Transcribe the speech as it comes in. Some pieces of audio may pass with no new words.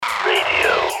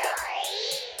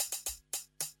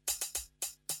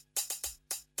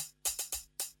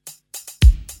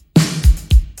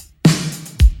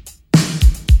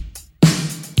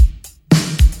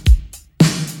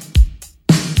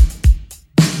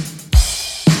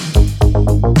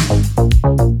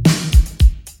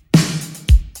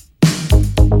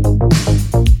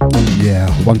Yeah,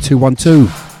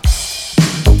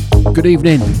 1212. Good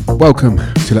evening, welcome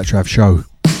to Electro Have Show.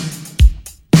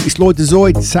 It's Lloyd the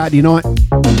Zoid, Saturday night.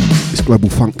 It's Global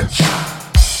Funk.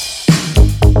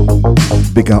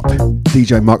 Big up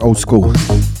DJ Mike Old School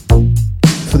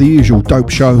for the usual dope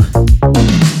show.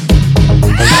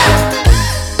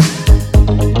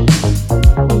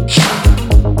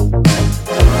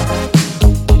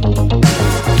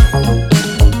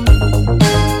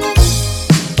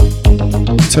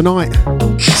 Tonight,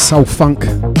 soul funk,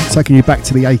 taking you back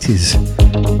to the 80s.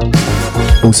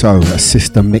 Also a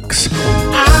system mix.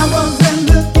 I wasn't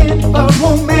looking for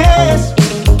romance,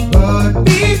 but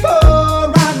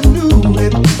before I knew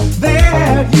it,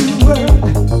 there you were.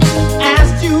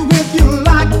 Asked you if you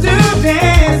liked to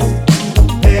dance.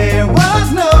 There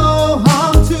was no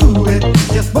harm to it,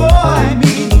 just boy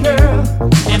meets girl.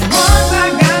 And once I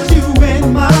got you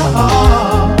in my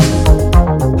arms,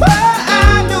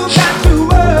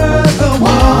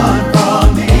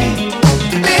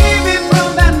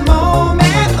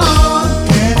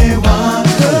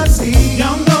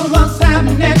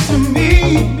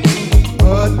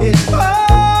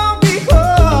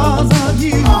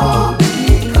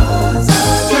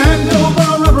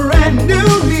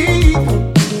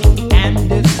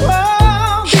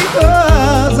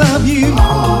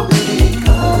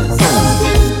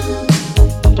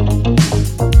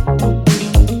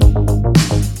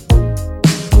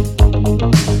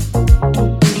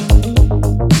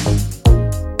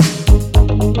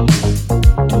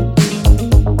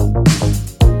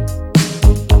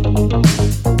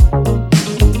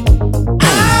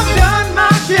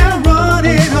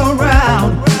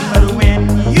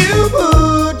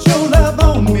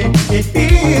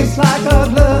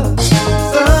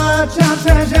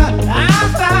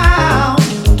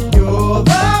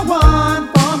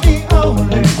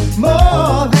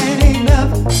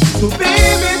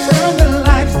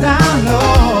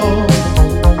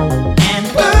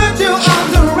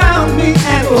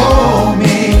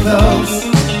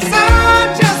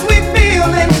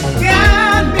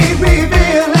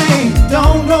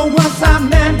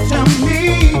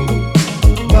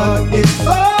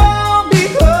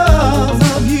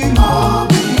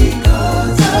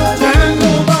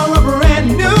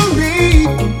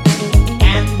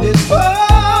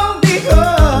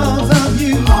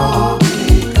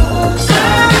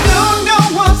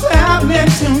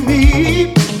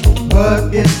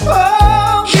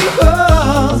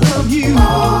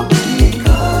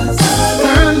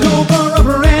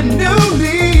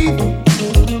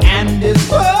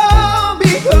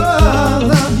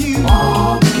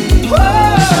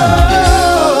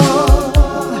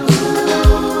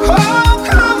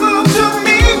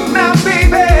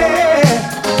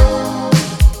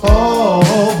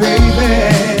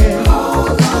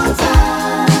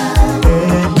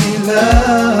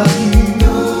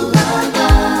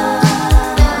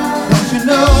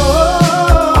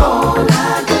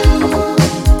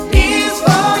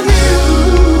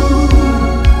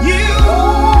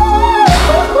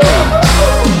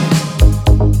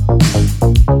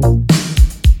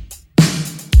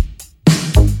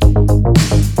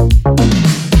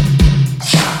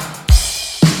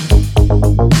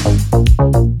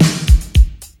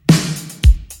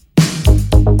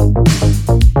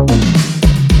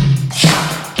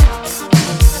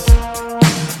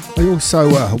 So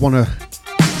I want to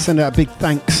send out a big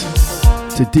thanks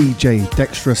to DJ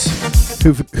Dexterous,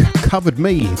 who covered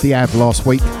me the ad last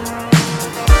week.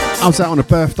 I was out on a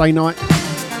birthday night,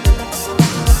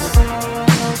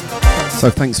 so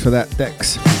thanks for that,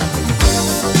 Dex.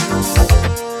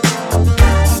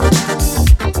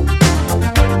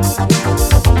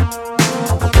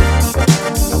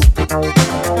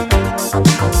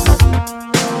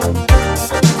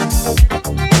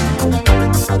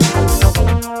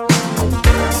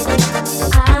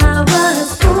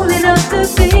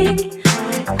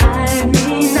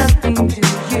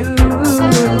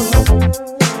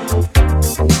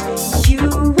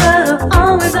 You were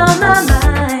always on my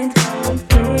mind.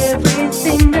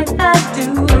 Everything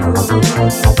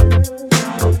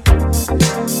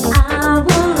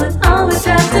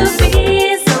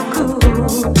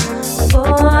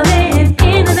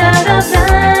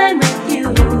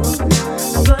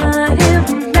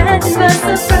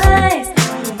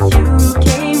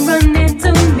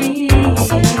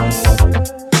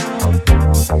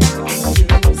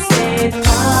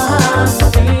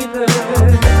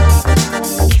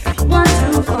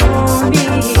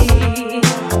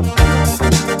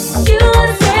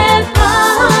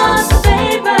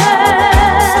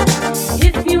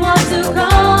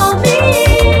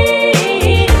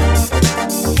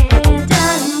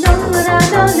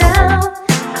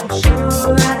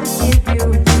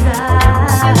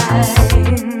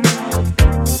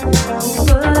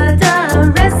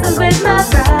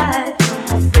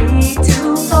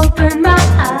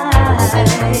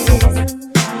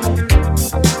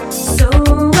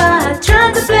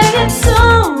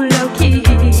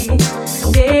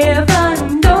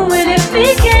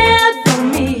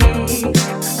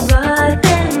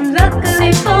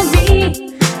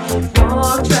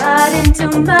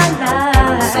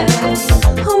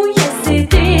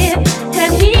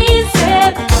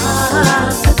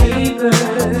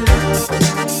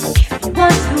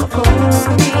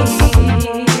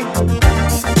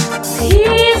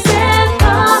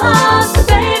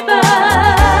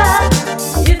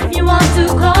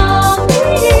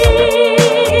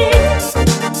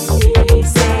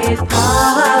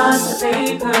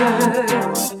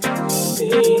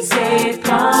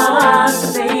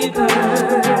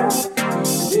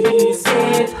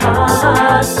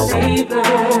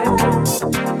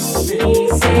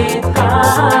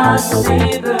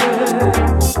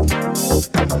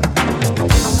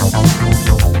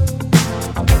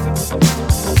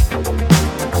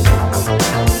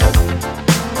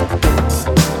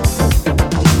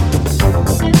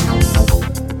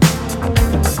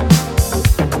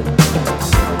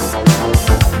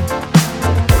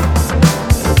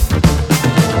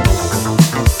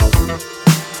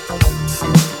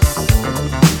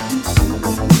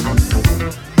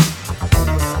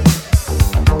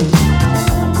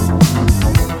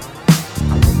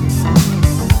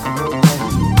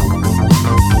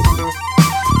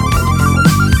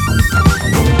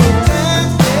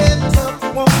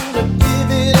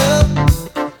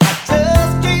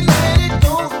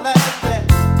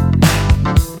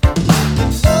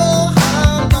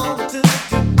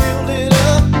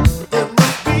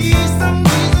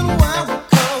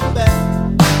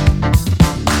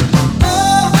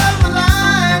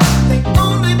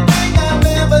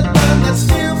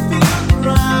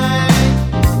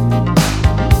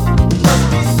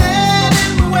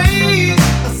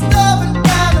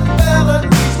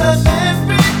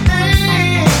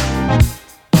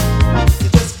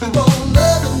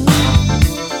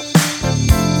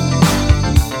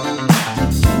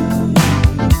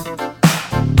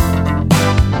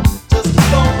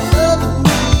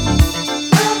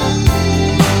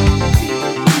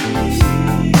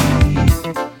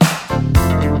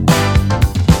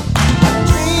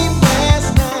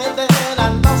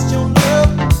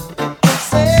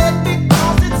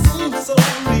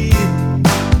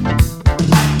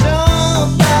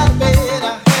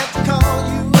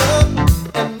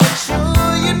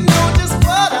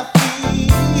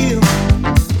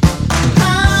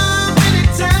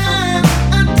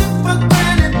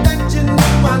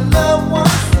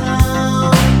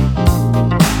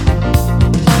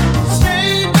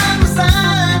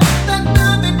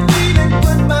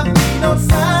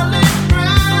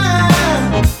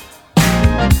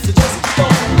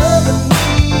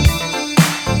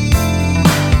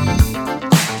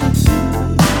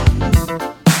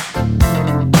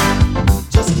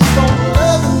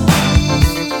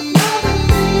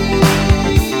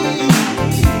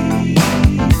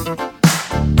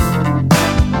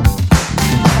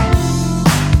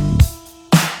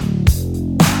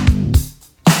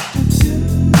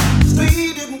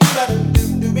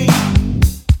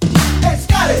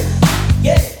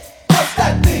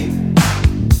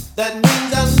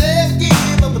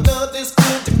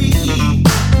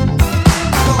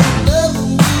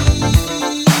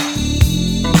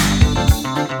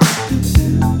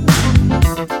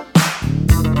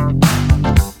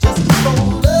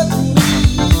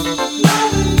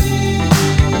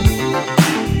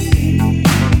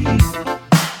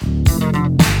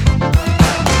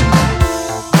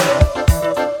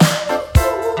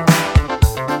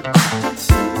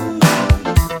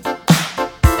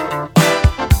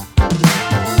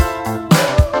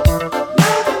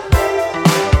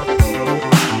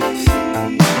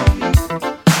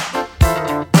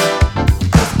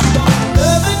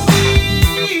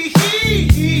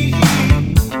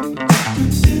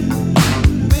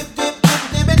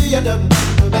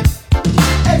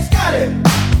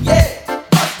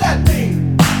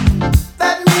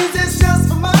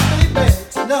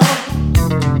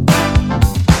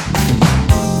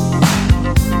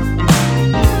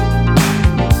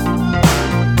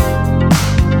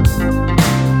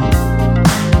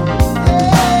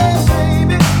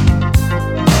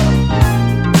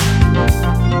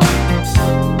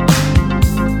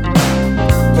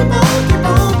Keep on, keep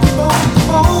on, keep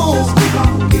on. Just keep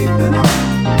on keeping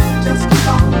on. Just keep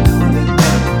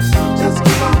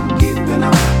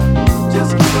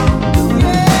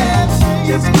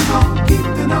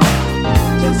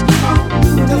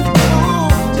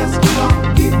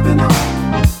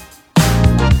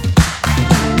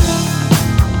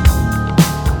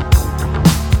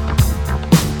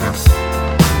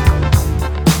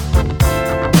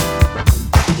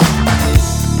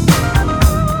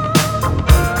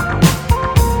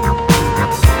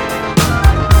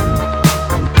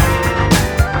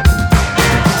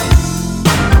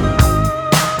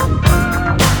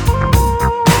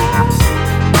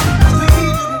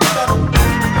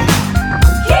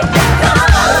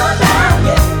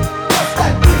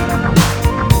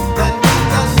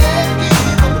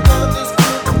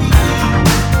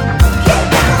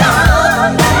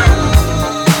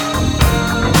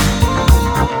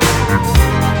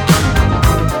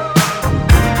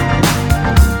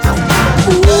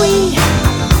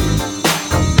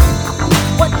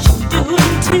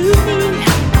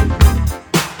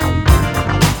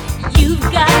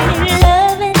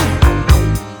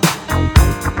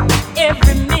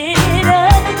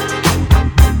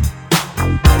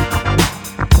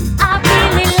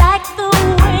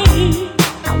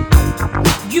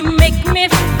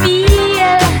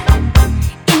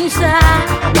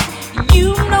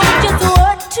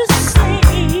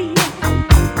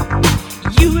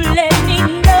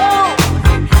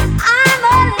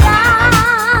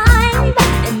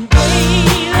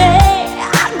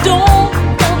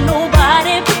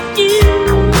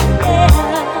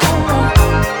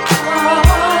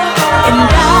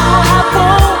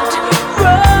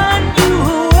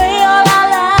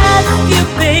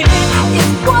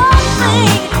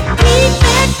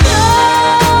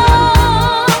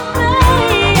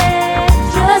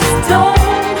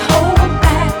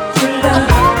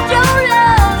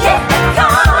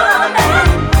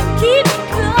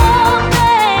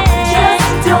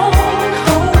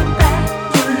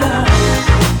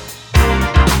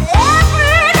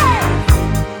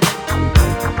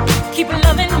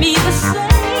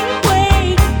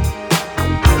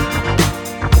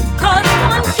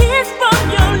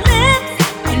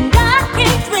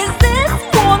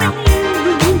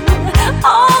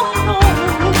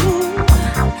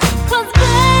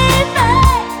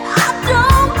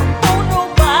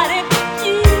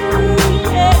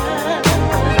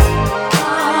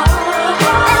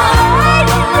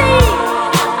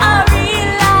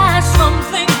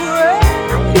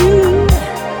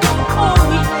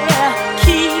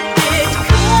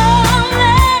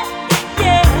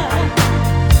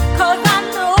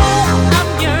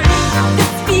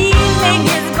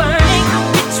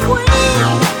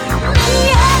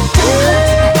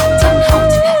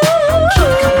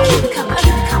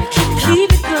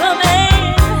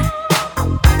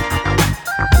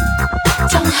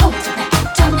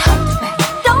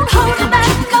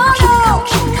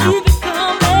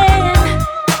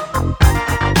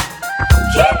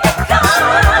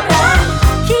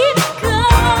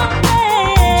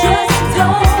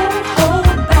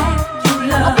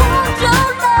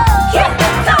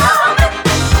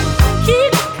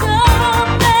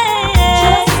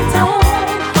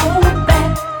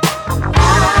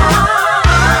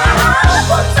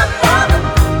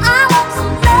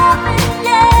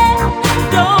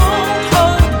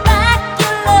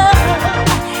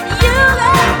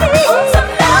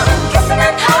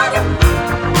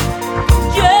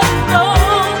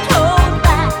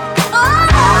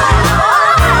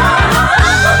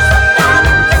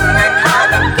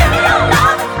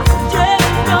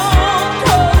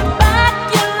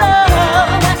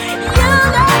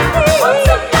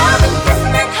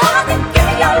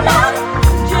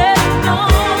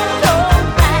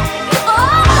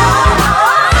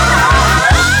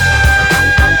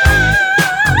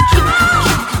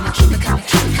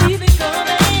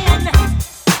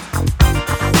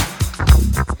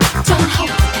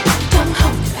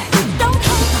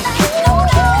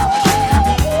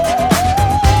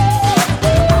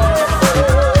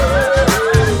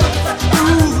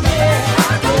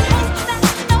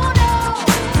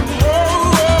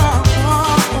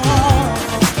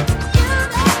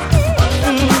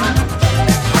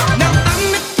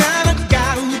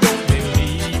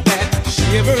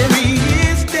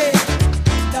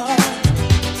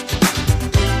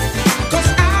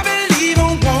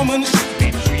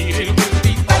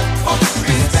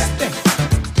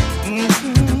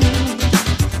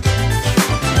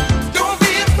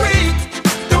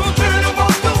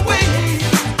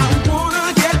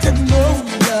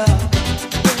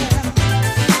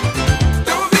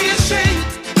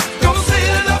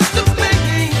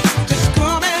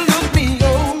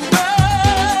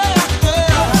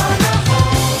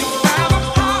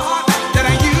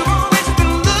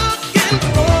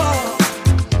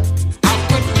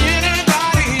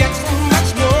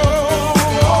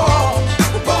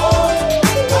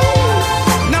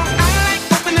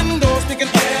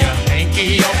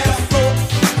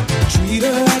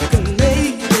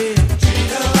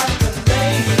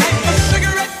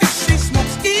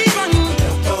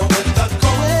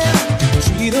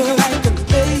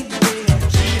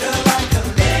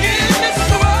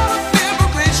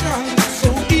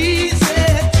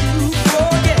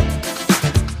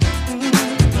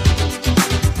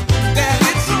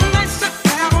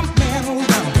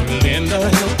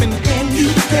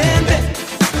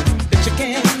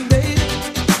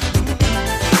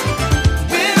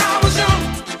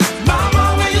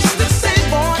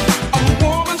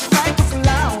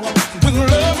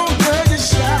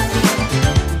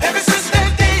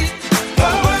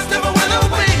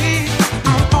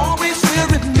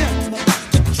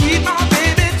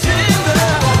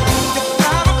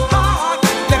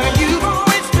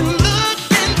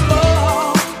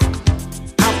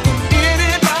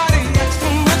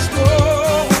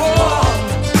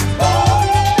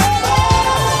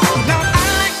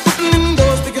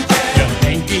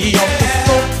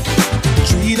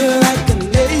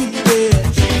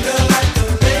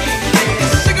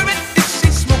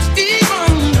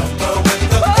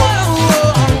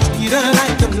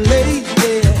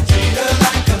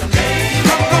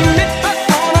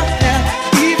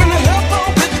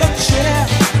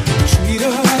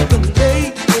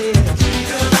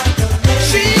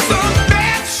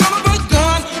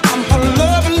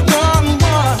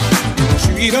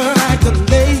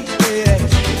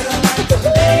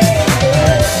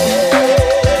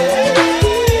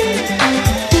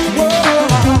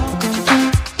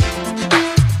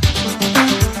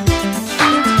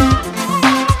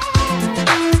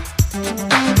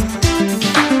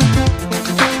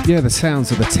Yeah, the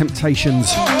sounds of the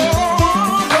Temptations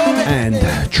and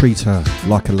Treat Her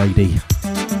Like a Lady.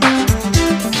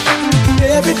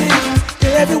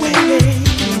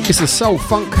 It's a soul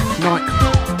funk night,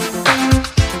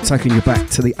 taking you back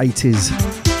to the 80s.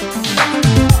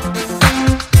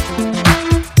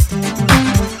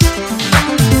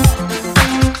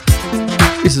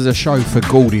 This is a show for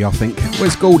Goldie, I think.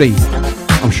 Where's Goldie?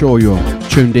 I'm sure you're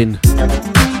tuned in.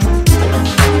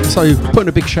 So, putting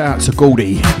a big shout out to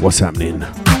Goldie. What's happening?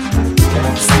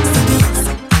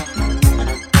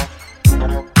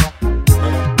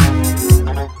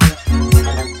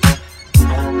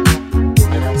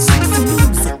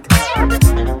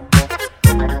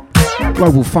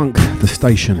 Global Funk, the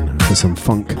station for some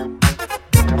funk.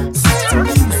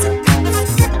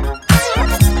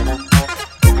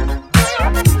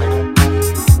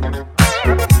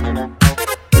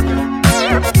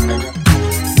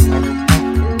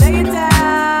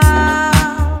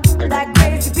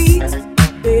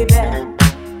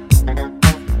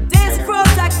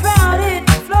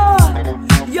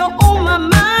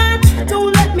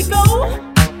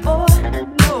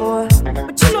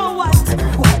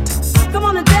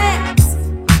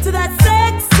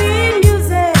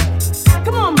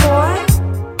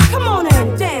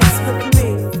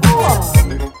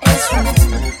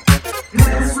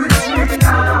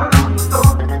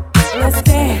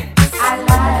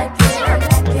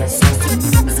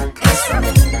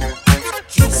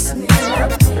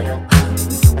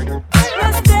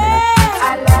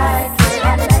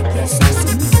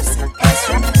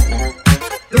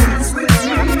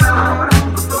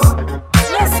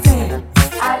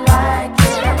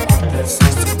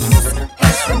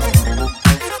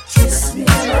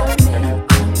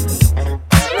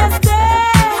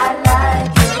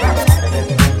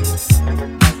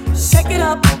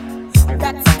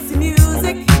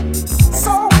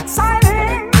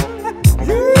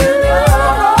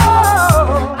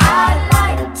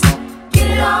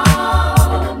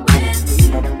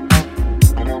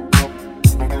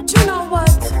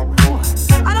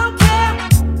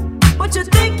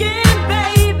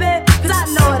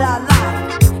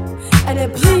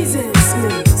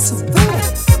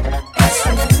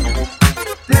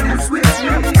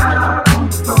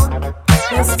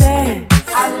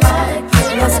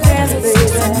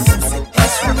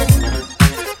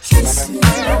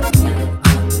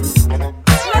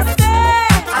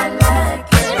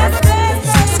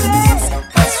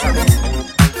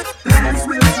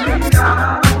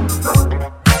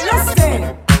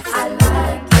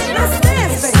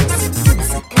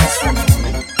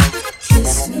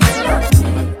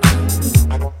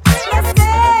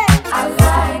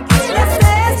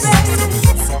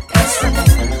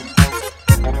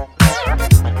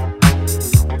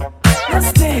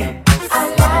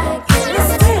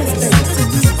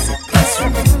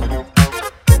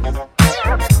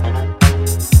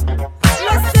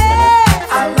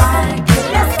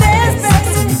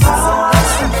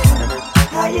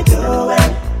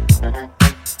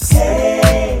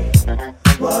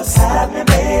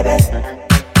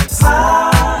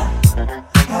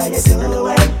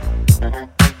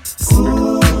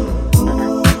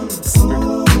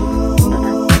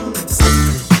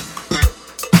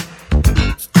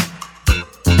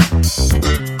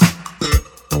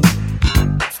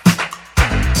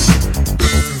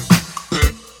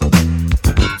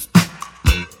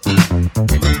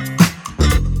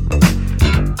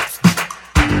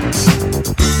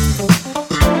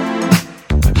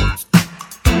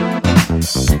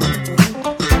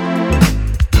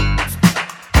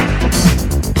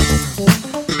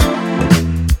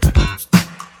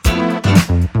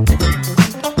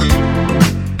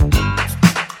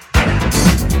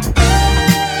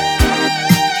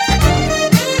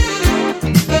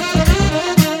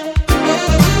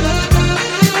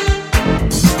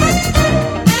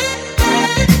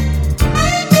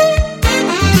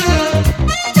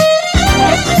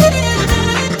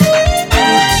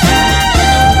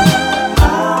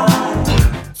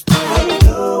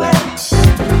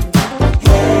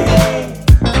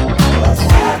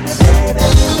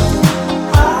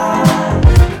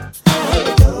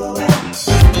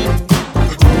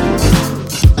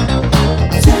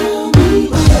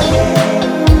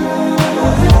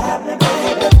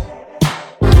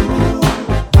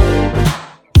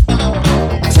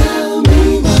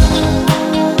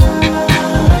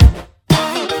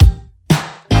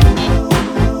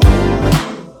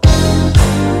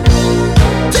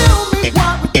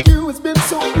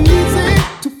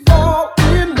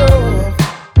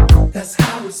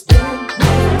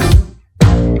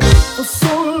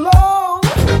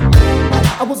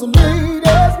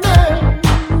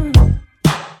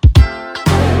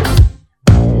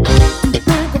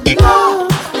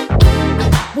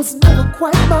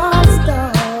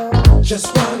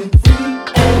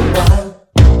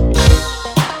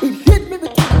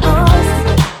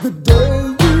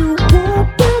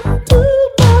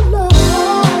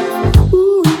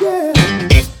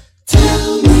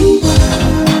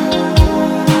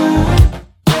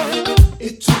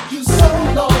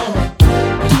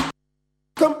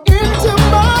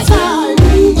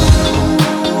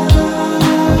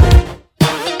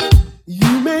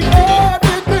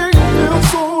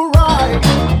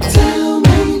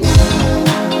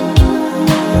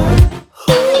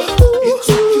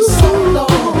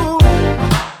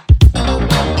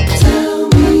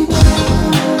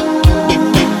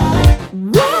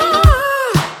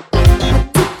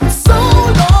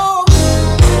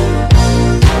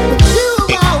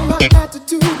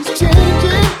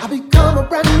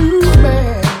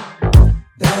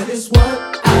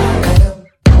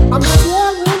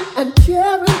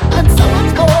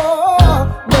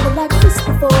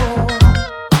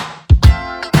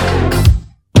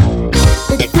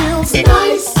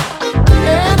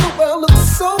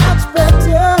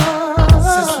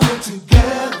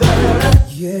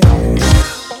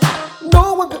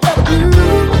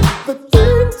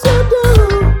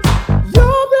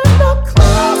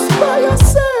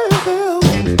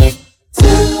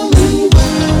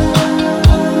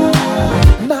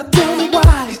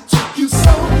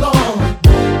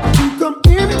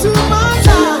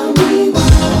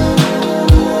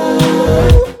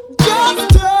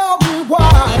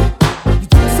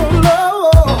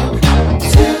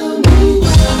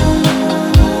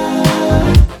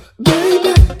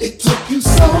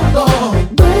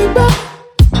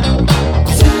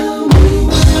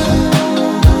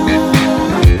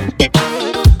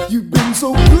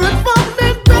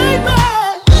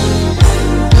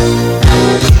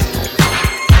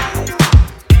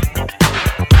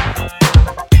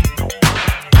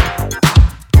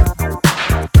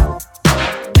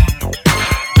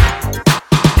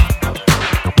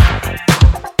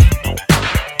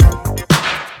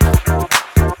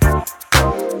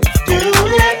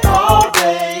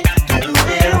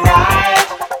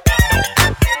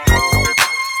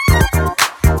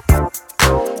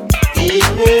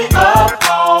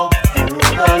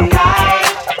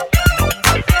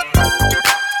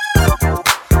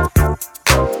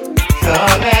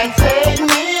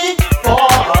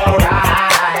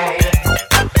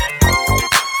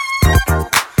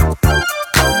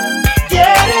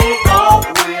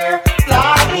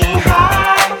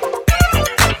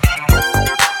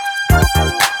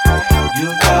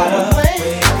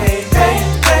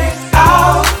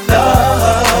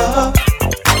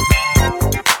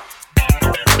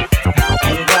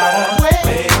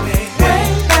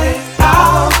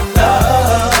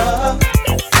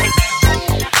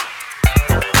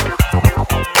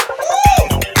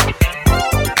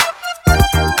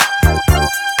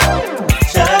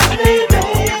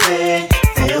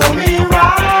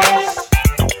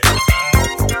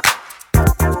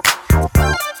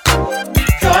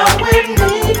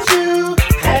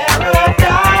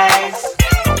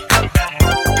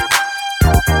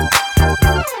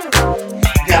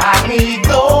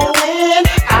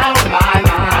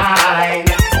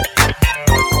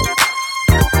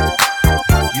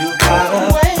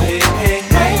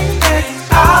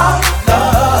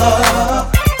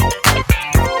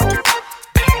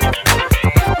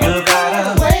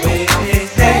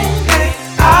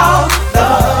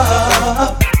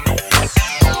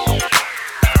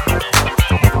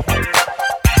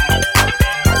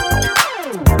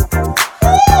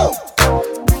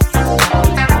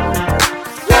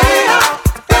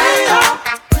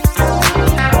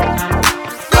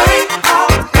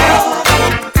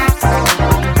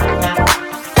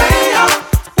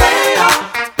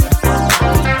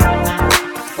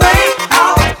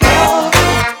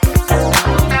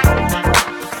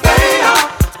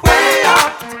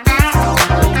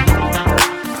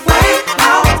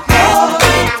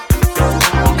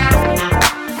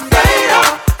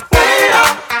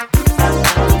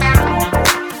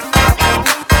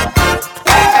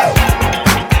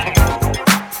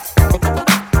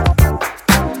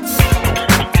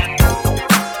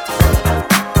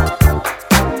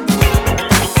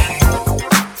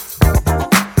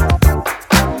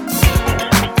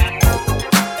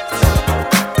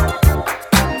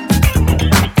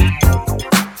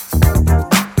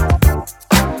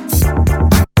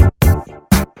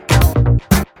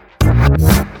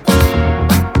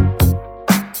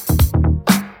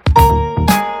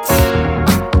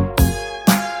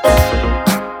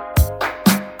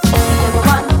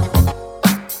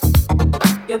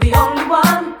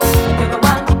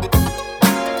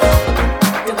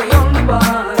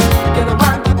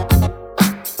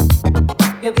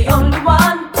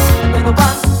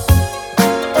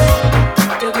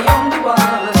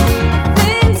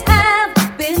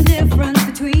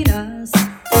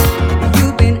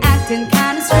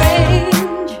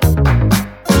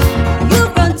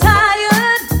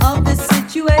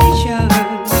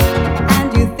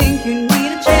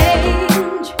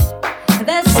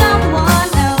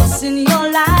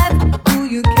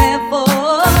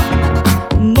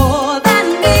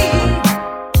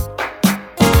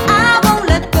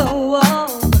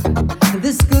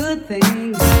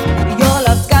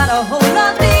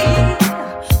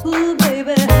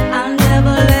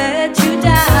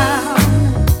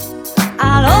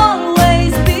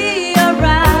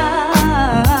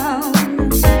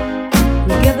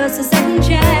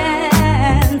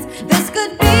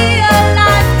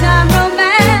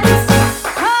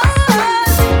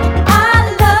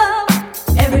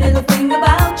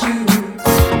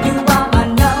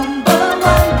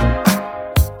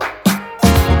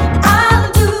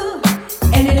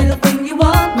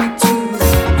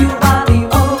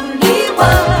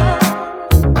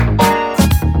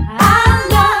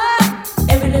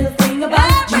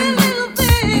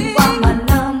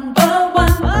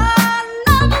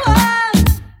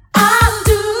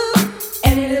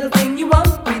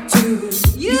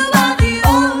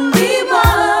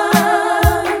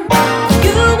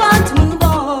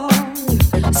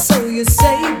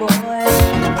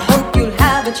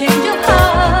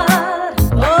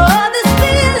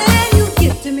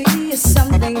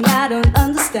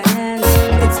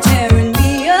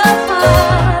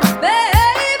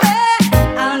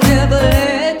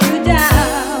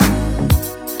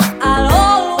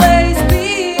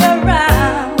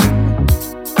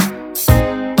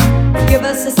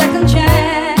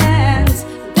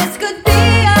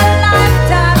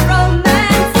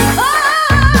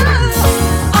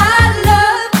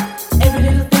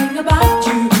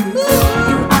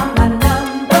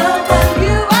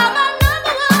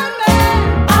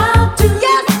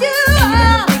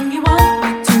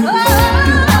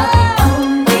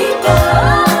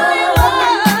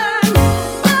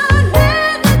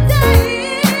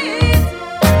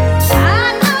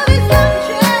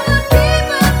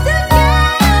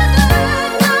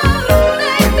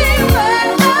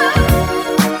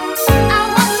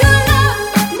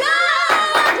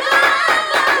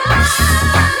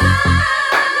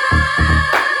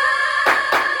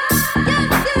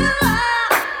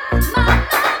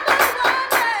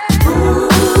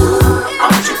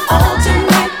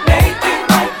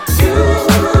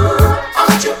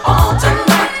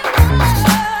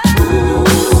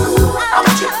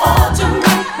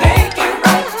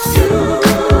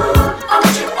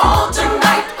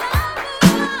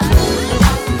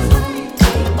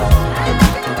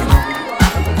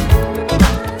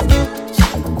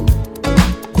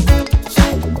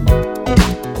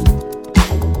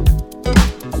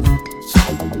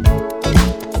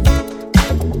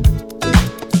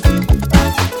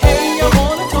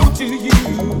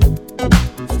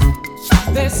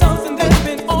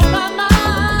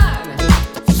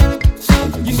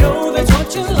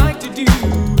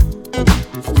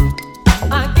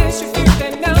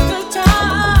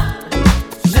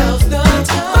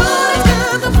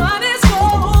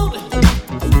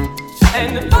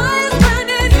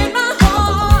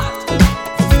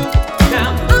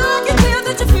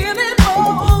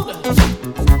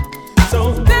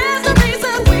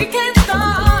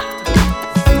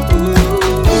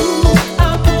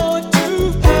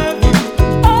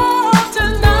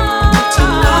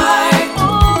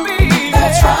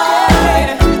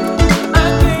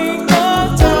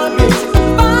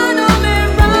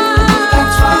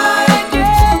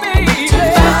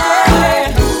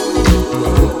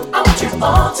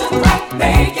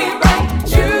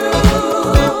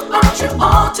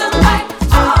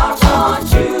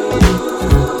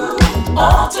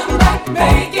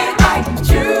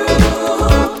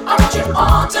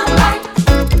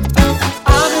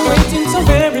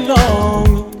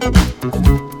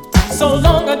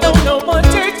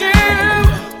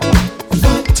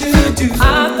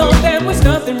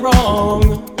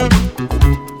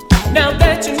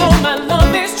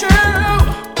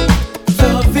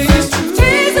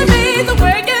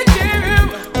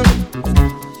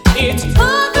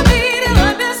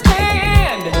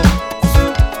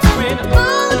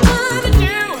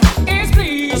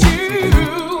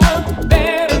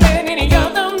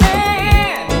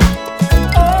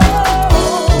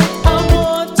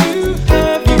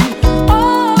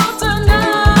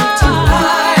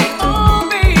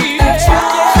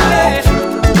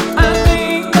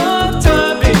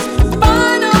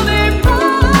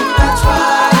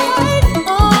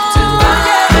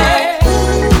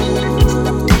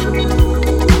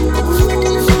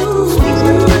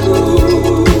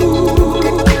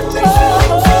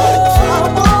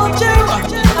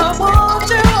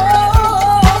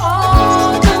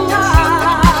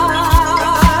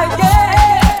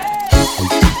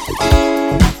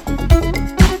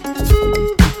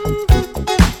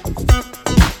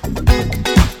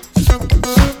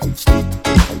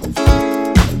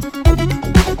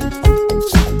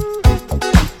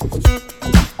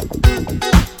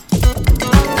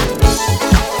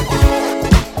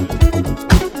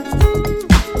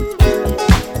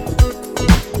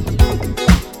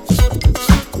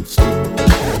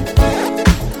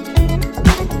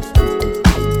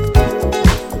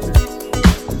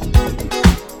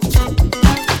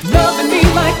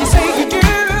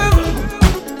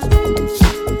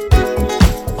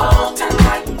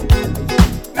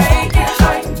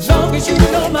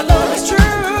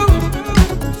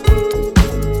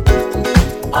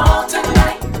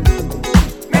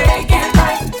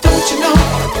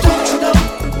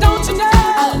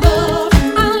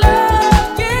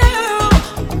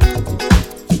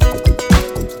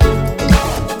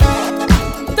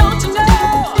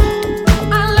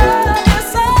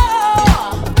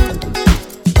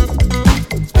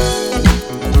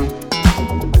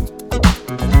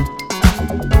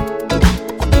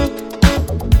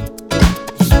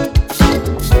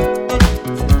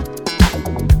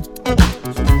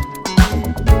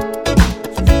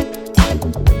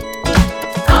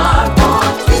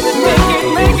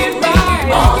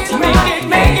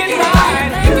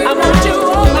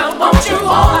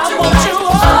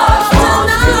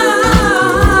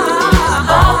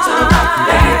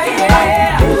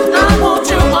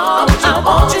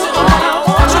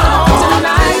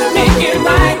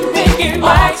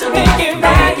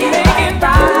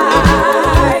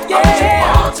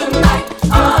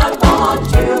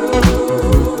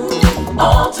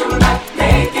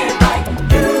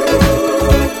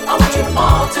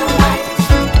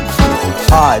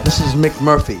 Hi, this is Mick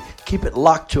Murphy. Keep it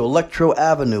locked to Electro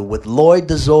Avenue with Lloyd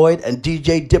DeZoid and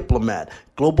DJ Diplomat.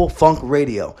 Global Funk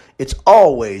Radio. It's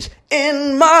always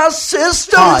in my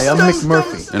system. Hi, I'm Mick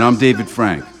Murphy. And I'm David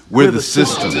Frank. We're the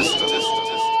system.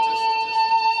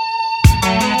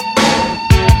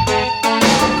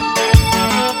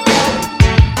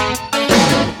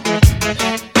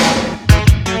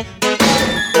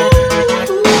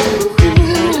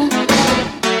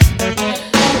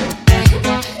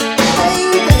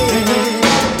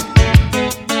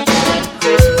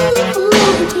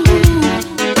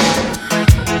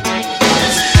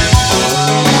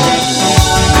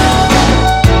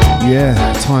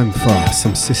 Time for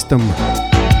some system.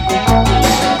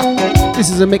 This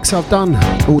is a mix I've done,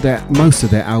 most of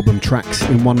their album tracks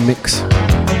in one mix.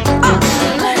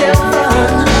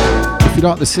 If you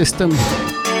like the system,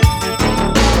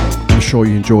 I'm sure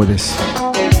you enjoy this.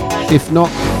 If not,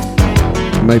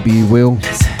 maybe you will.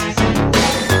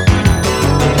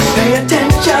 Pay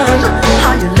attention,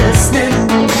 how you listening?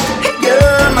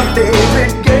 You're my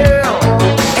favorite girl.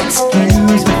 Excuse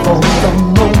me for the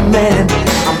moment.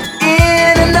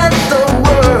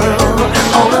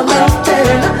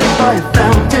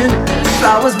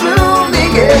 Flowers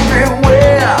blooming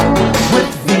everywhere,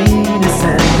 with Venus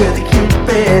and with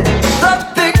Cupid. The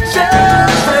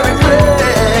picture's very clear.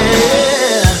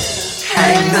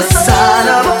 Hang the sign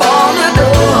up on the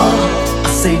door. I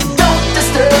say don't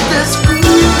disturb this groove.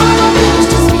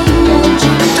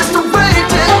 Just a way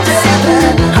to tell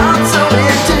that I'm so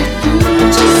into you.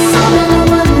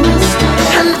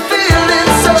 And the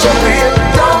feeling's so real.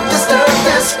 Don't disturb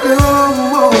this groove.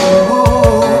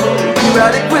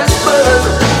 Erotic whispers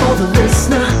for the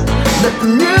listener. Let the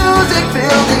music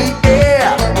fill the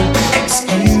air.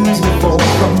 Excuse me for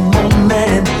a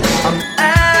moment. I'm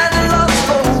at a loss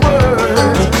for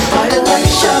words.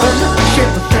 Violation, sheer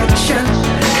perfection.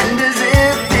 And as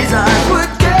if these eyes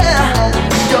would care,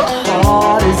 your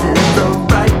heart is in the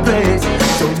right place.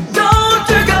 So don't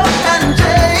you go and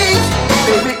change.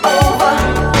 Baby, over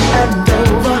and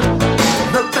over,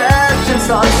 the passion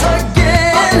starts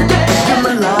again. You're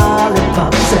my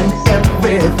lollipops and everything.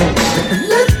 With a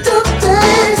little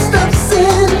taste of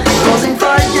sin, causing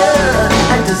fire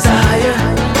and desire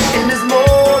in this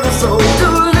mortal soul to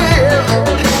live.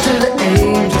 Till the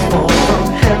angels fall from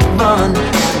heaven,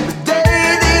 the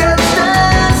day the earth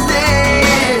stands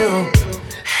still.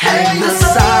 Hang the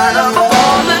sign up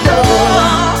on the door.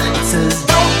 It says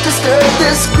don't disturb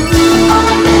this groove.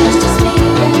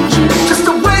 Just a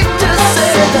way to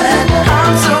say that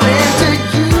I'm so into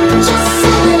you.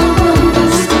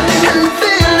 And the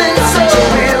feeling's so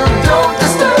real. Don't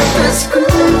disturb this groove.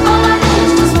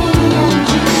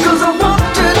 'Cause I want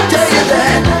to tell you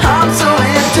that I'm so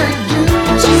into you.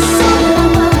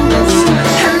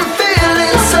 And the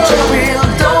feeling's so real.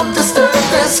 Don't disturb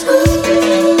this groove.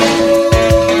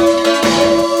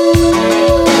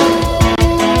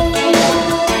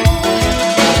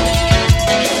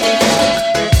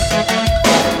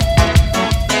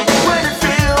 When it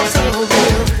feels so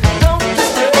real, don't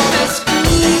disturb this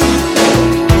groove.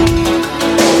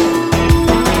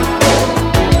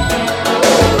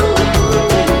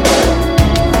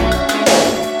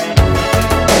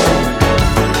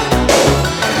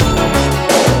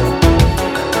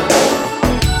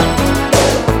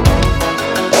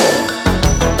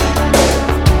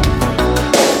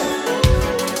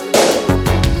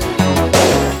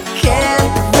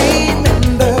 Can't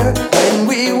remember when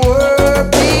we were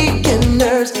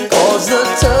beginners, 'cause the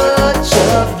touch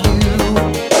of you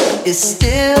is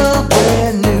still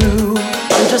brand new.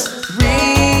 I'm just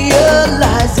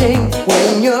realizing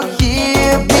when you're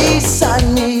here beside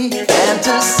me,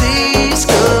 fantasies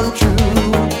come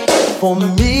true for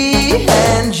me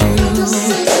and you.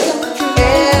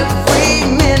 Every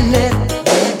minute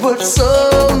we put so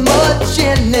much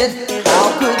in it. How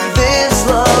could this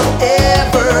love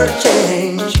ever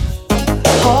change?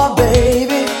 Oh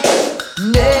baby,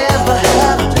 never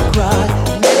have to cry,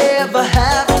 never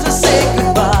have to say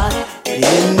goodbye.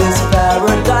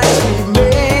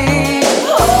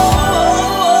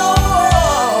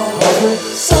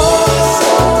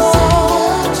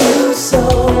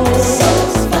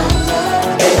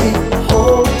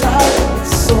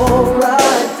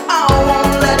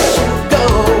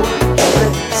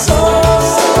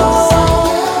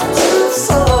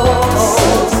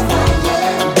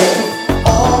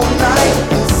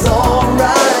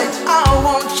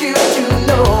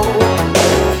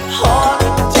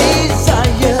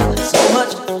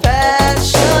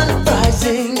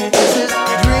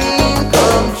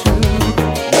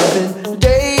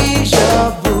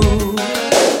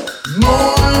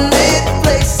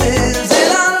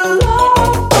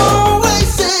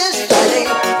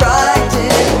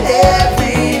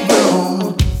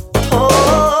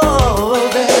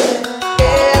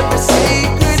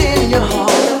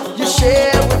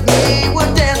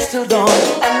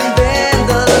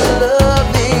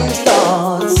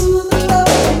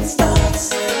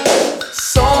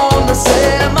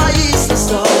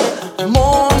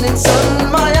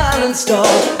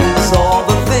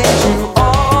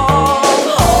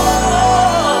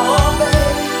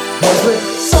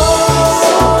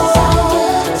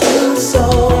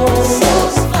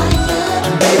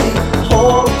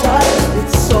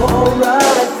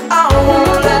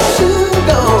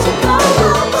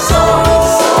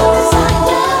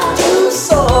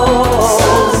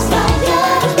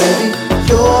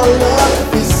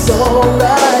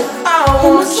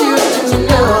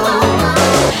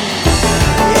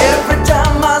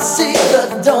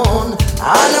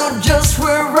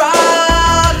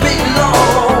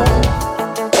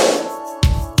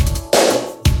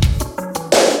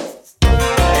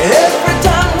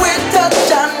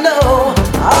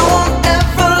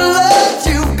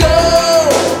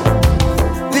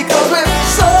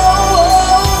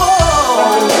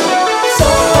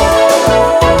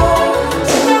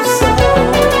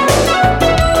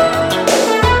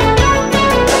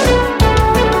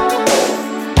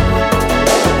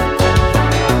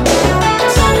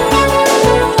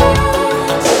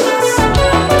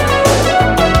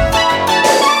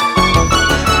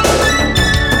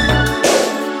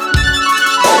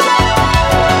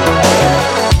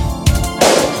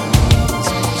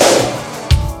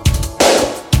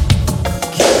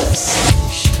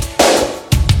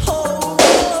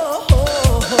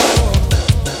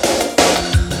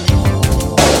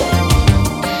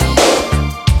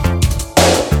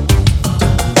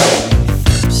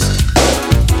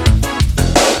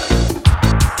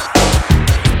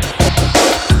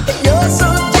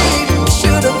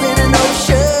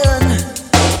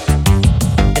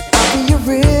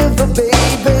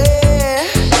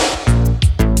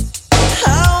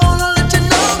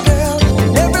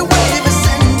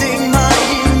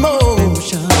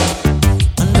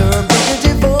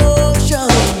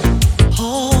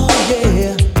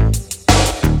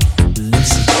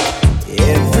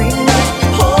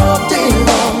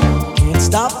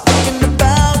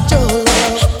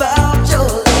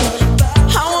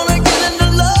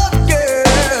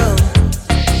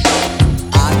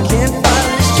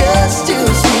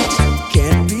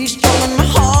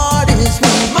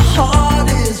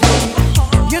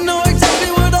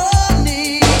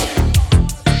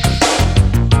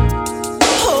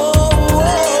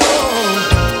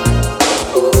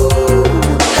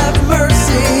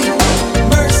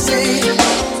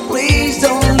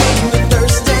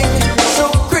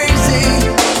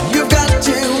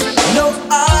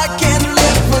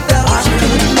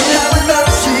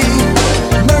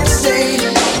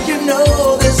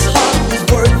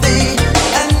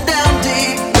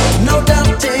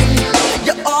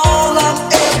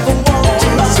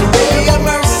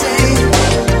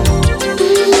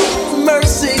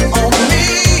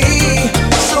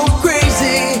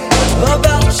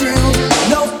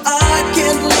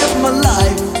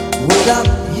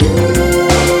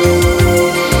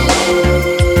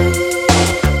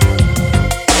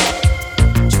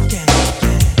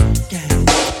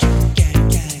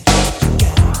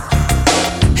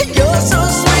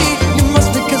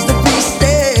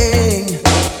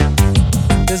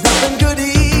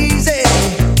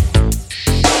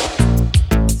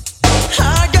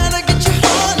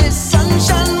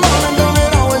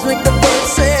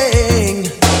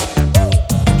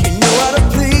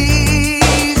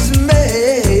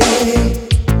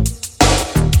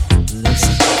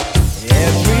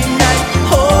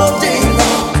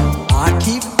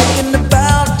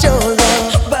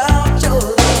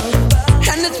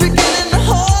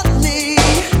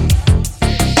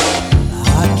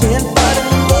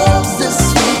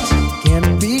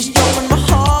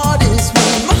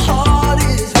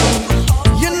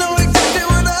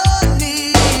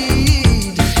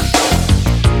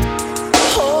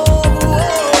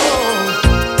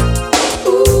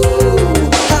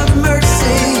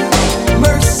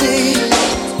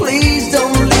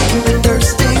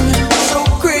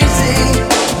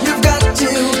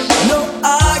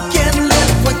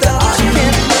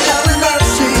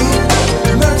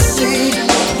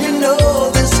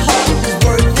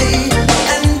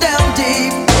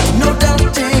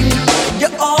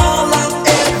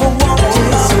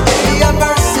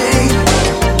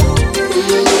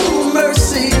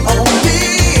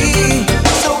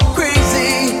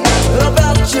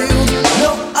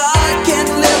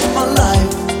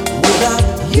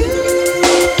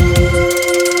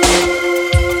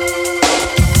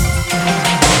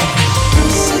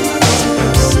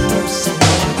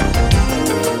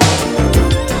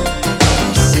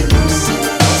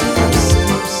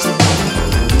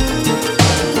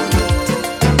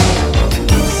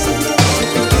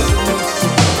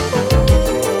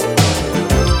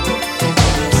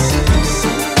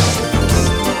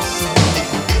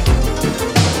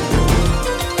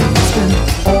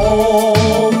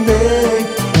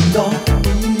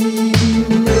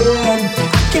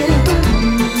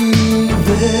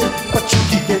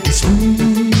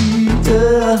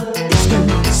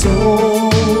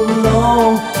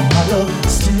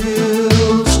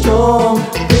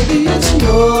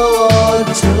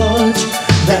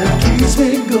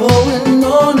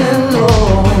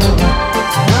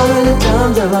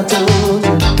 I told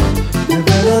you, you're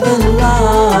better than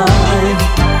life.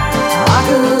 I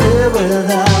couldn't live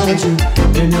without you,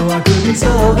 you know I couldn't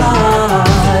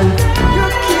survive. You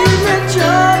keep me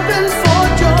jumping for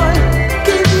joy,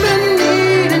 keep me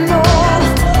needing more.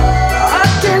 I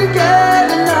can't get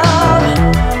enough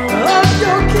of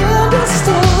your candy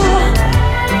store.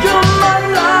 You're my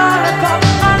lollipop,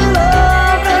 I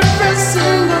love every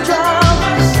single drop.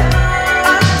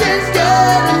 I can't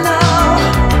get enough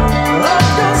of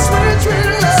your sweet,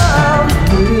 sweet love.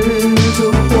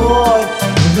 Little boy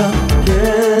in a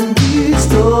candy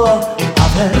store,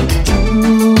 I've had too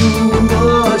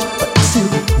much, but I still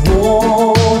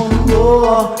want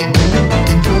more.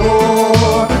 In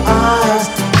your eyes,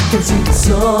 I can see the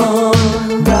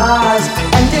sunrise,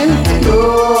 and in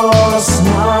your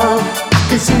smile, I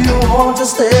can see you want to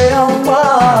stay a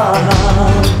while.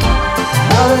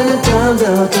 How many times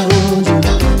have I told you,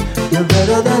 you're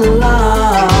better than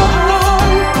life?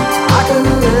 I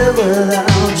couldn't live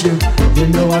without you, you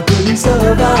know I couldn't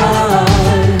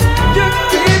survive. You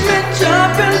keep me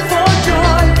jumping for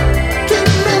joy, keep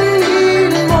me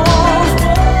needing more.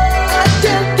 I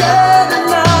can't get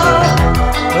enough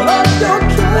of your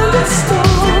candy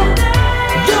store.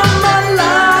 You're my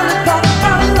lollipop,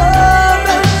 I love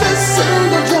every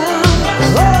single drop.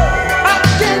 I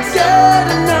can't get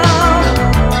enough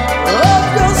of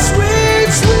your sweet,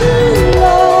 sweet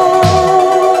love.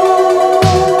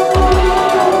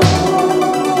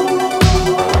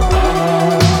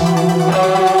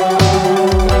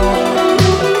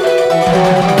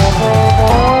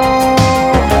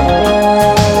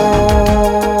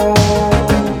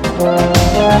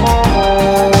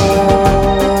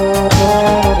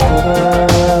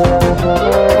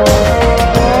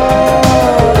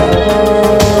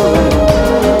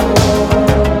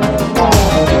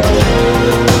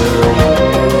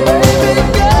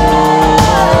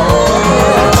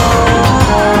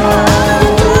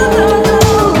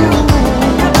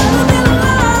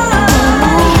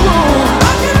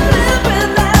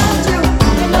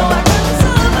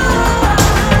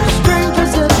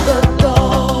 Strangers at the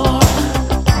door,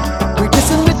 we kiss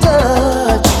and we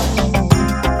touch.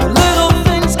 The little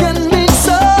things can mean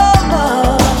so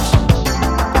much.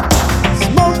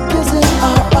 Smoke is in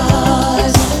our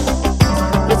eyes.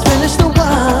 Let's finish the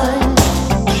wine.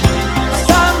 It's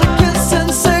time to kiss and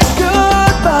say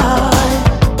goodbye.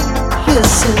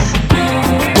 Listen.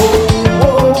 Whoa,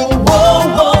 whoa, whoa,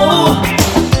 whoa.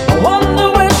 I wonder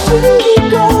where she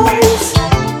goes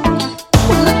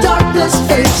when the darkness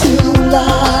fades to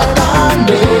light. I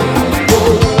know.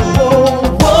 Whoa,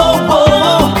 whoa,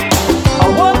 whoa. I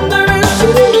wonder if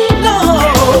she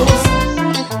knows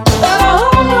that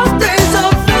all my days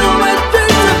are filled with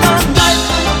dreams of my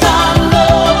nighttime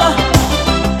lover,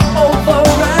 over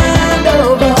and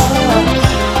over.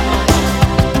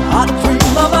 I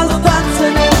dream of us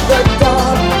dancing in the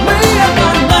dark, me and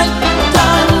my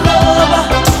nighttime lover,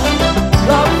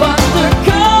 love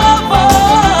undercover.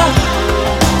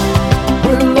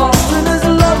 We're lost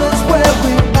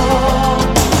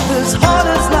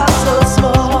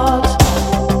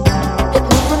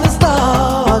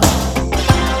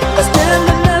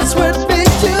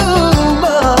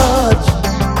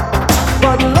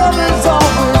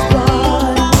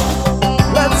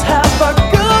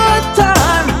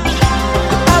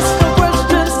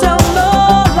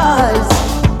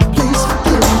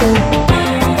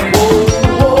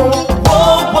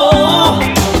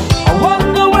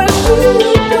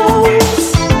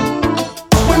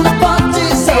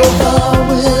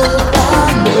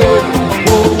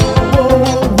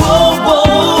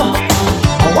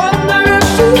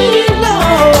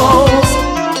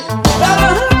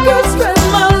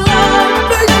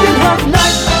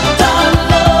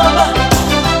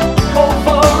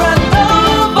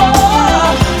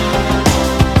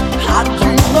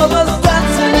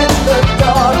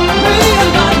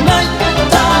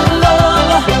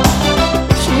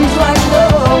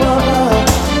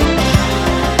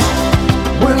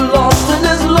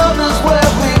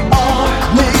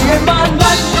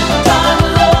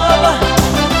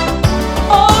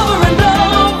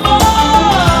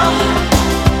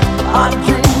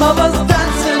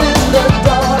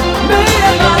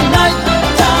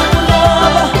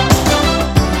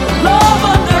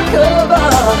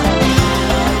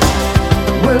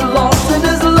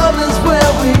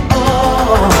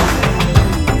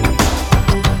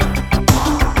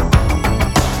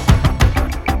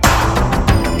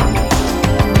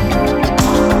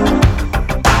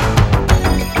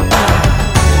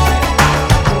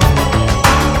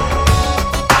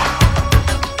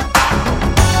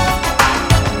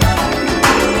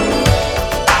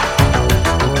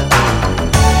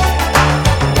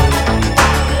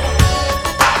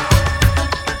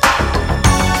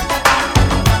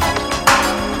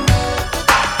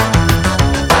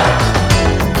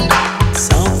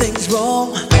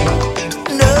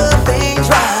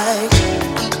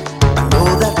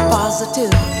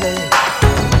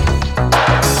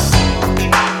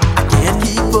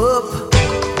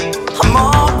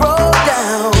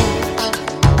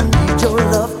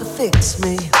fix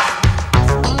me.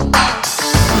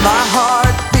 My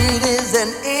heartbeat is an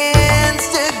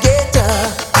instigator.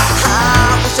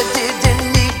 I wish I didn't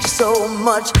need you so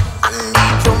much. I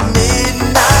need your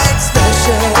midnight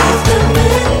special. After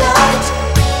midnight,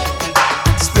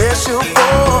 special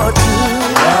for two.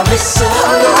 Love me so,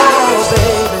 oh,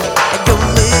 baby, and your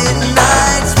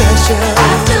midnight special.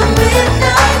 After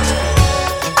midnight,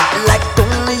 like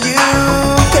only you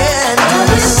can do. Love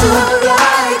me so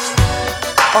right,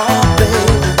 oh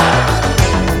baby.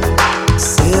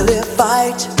 Silly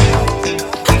fight,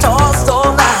 I tossed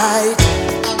all night,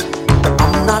 but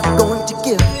I'm not going to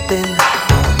give in.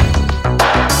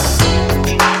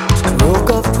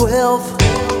 Stroke of 12,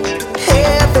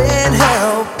 heaven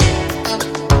help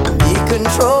me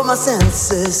control my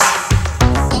senses.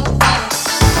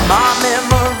 My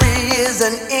memory is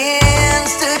an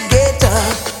instigator.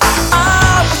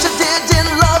 I wish I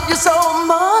didn't love you so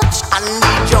much. I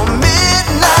need your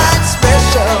midnight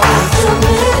special. After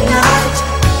midnight,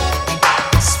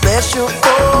 special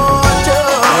for two.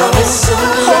 Love is so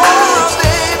right, oh,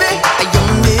 baby, your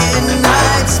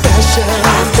midnight special.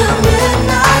 After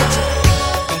midnight,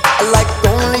 like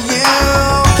only you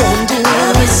can do.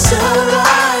 Love is so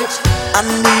right, I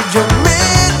need your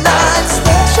midnight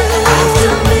special.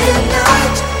 After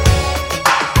midnight,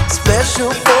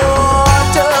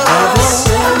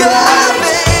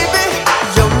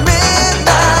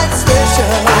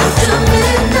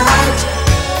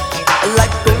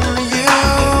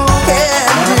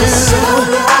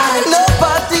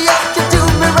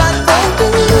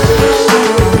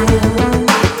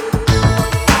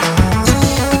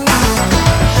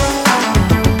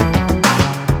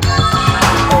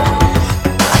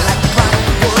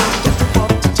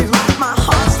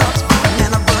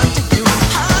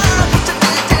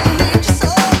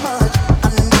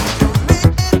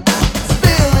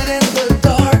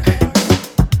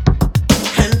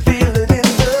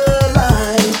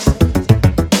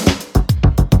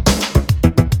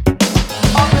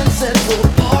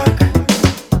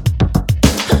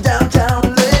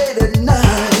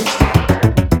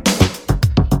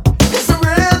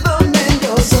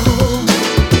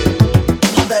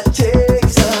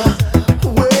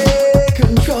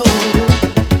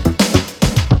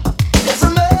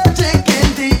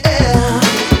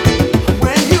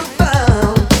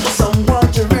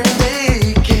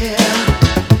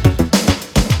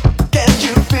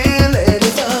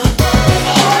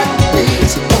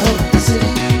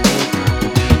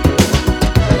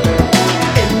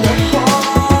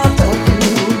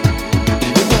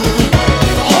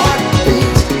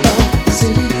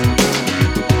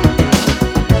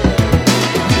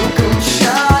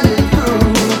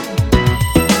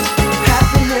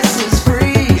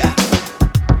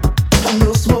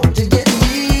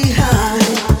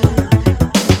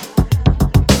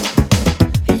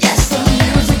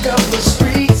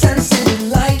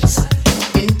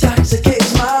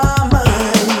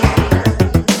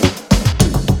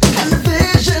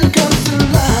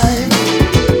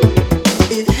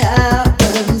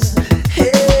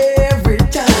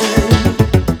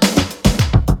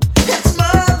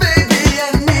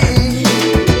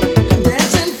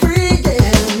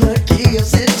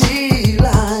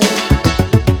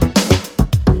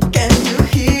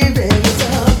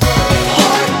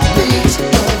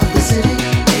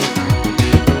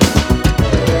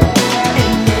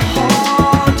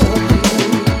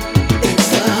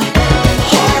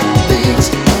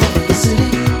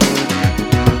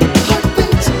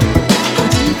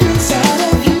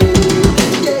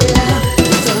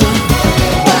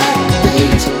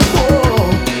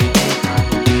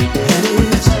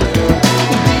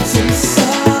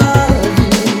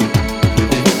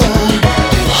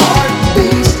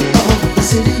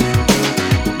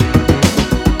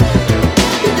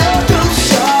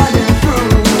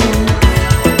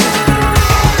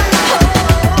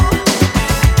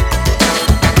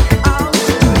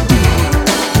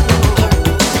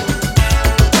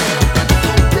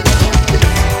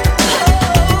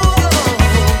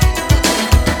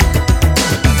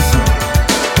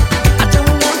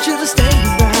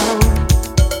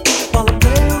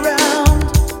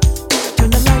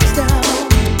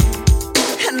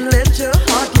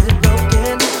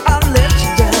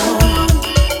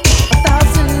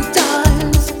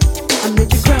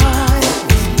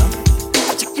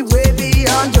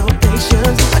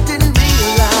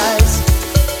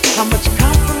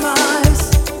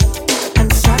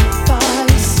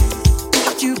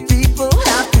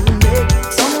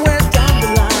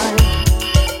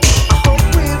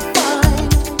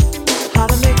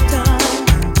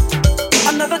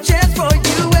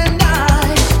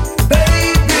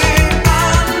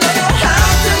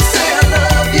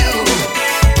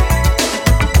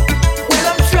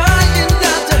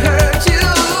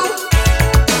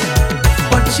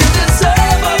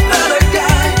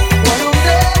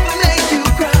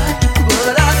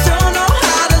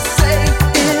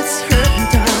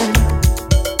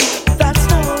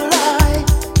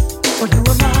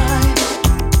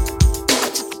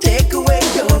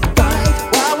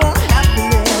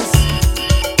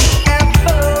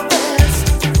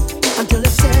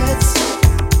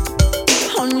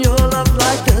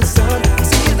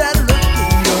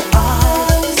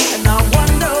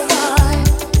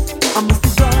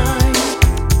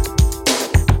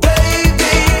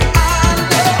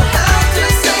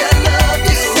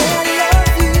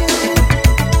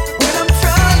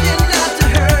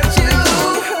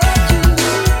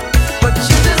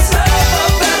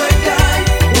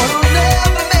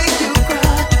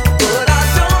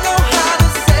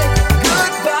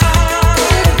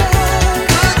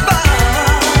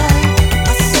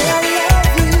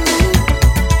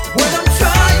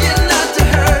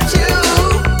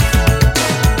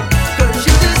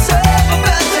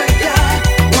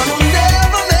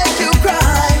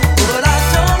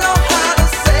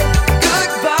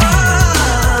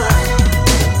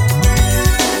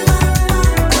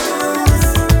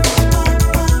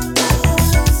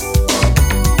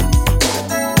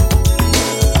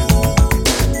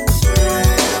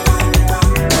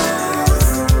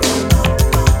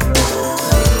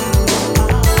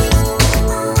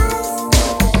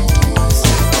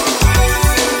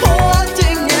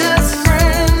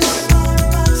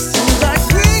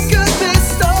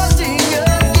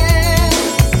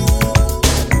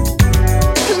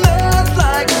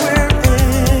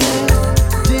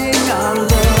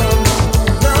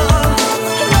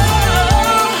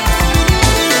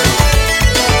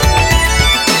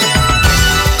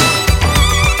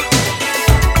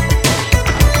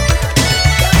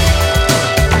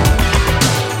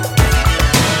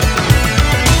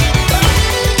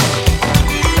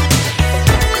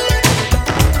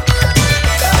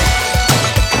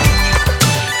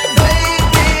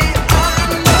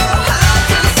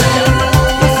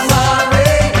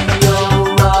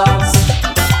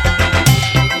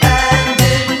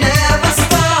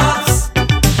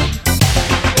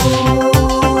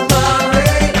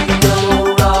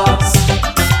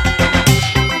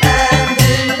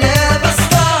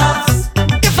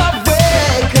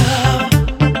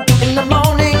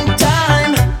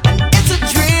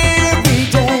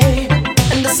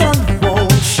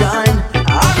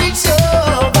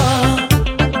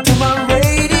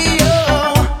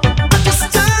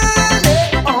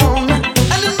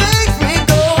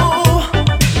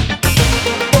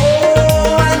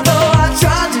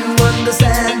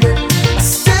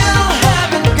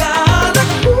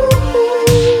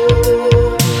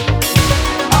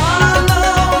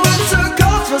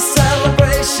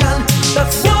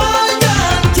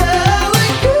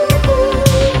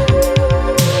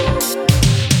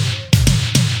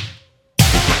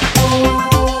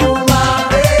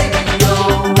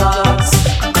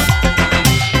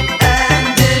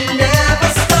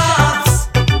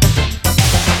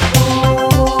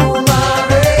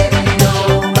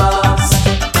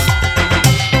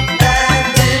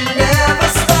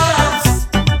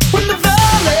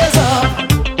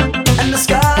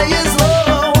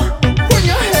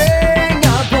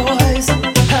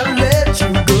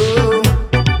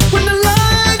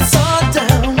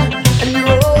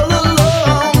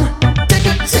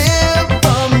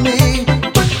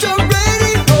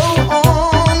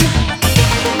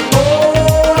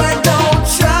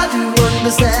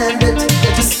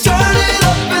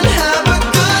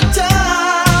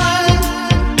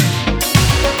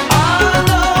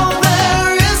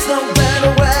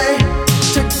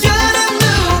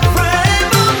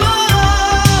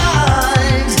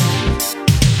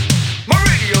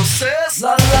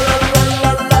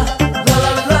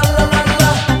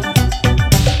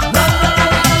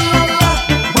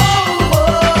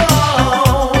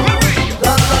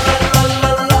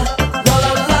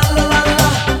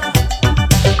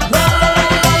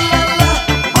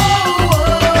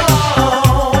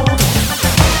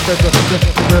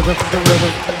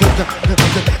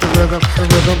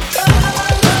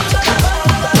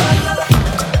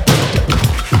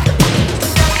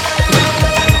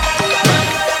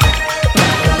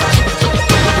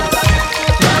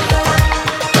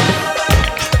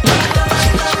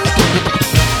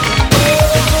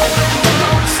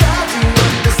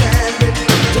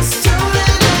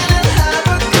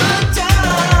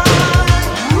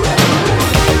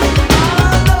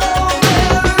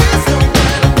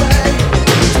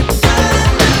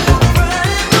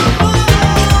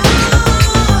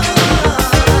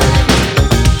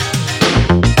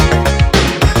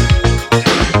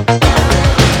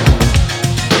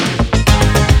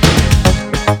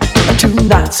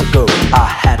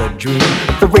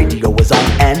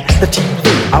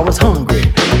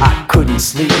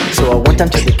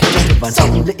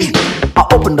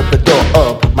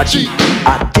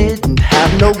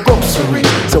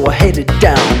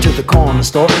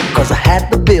 Store, cause I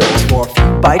had the bills for a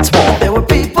few bites more. There were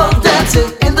people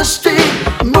dancing in the street,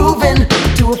 moving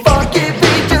to a funky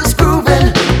beat, just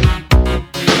grooving.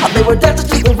 They were dancing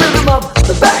to the rhythm of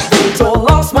the backbeat, so I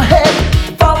lost my head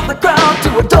and followed the crowd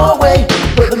to a doorway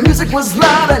where the music was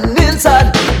loud, and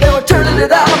inside they were turning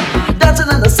it out, dancing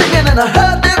and singing, and I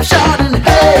heard them shouting,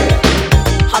 hey,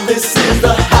 this is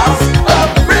the house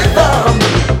of rhythm.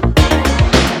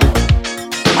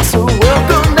 So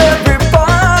welcome everybody.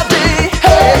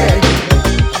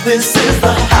 This is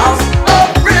the house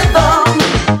of rhythm.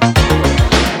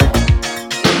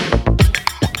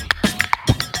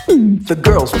 The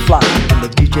girls were flying and the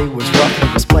DJ was rough.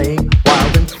 He was playing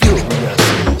wild and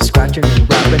furious, scratching and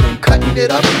rapping and cutting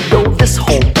it up. Yo, this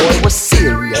homeboy was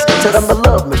serious. Said I'm a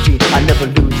love machine, I never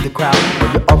lose the crowd.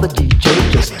 But your other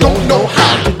DJ just don't know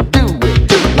how to do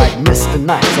it. Like Mr.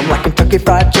 Nice, I'm like Kentucky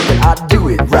Fried Chicken, I do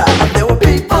it right. There were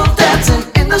people dancing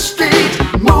in the street,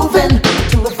 moving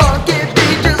to a funky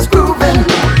beat, just grooving.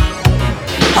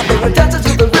 They were dancing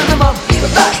to the rhythm of the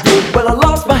backbeat. Well, I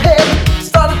lost my head,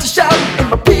 started to shout in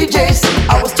my PJs.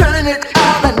 I was turning it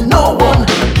out and no one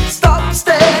stopped to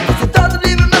stare, cause it doesn't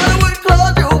even matter what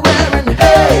clothes you're wearing.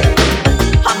 Hey,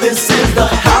 this is the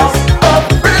house of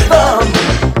rhythm.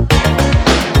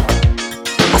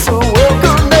 So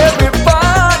welcome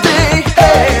everybody.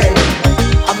 Hey,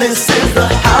 this is the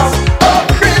house of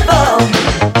rhythm.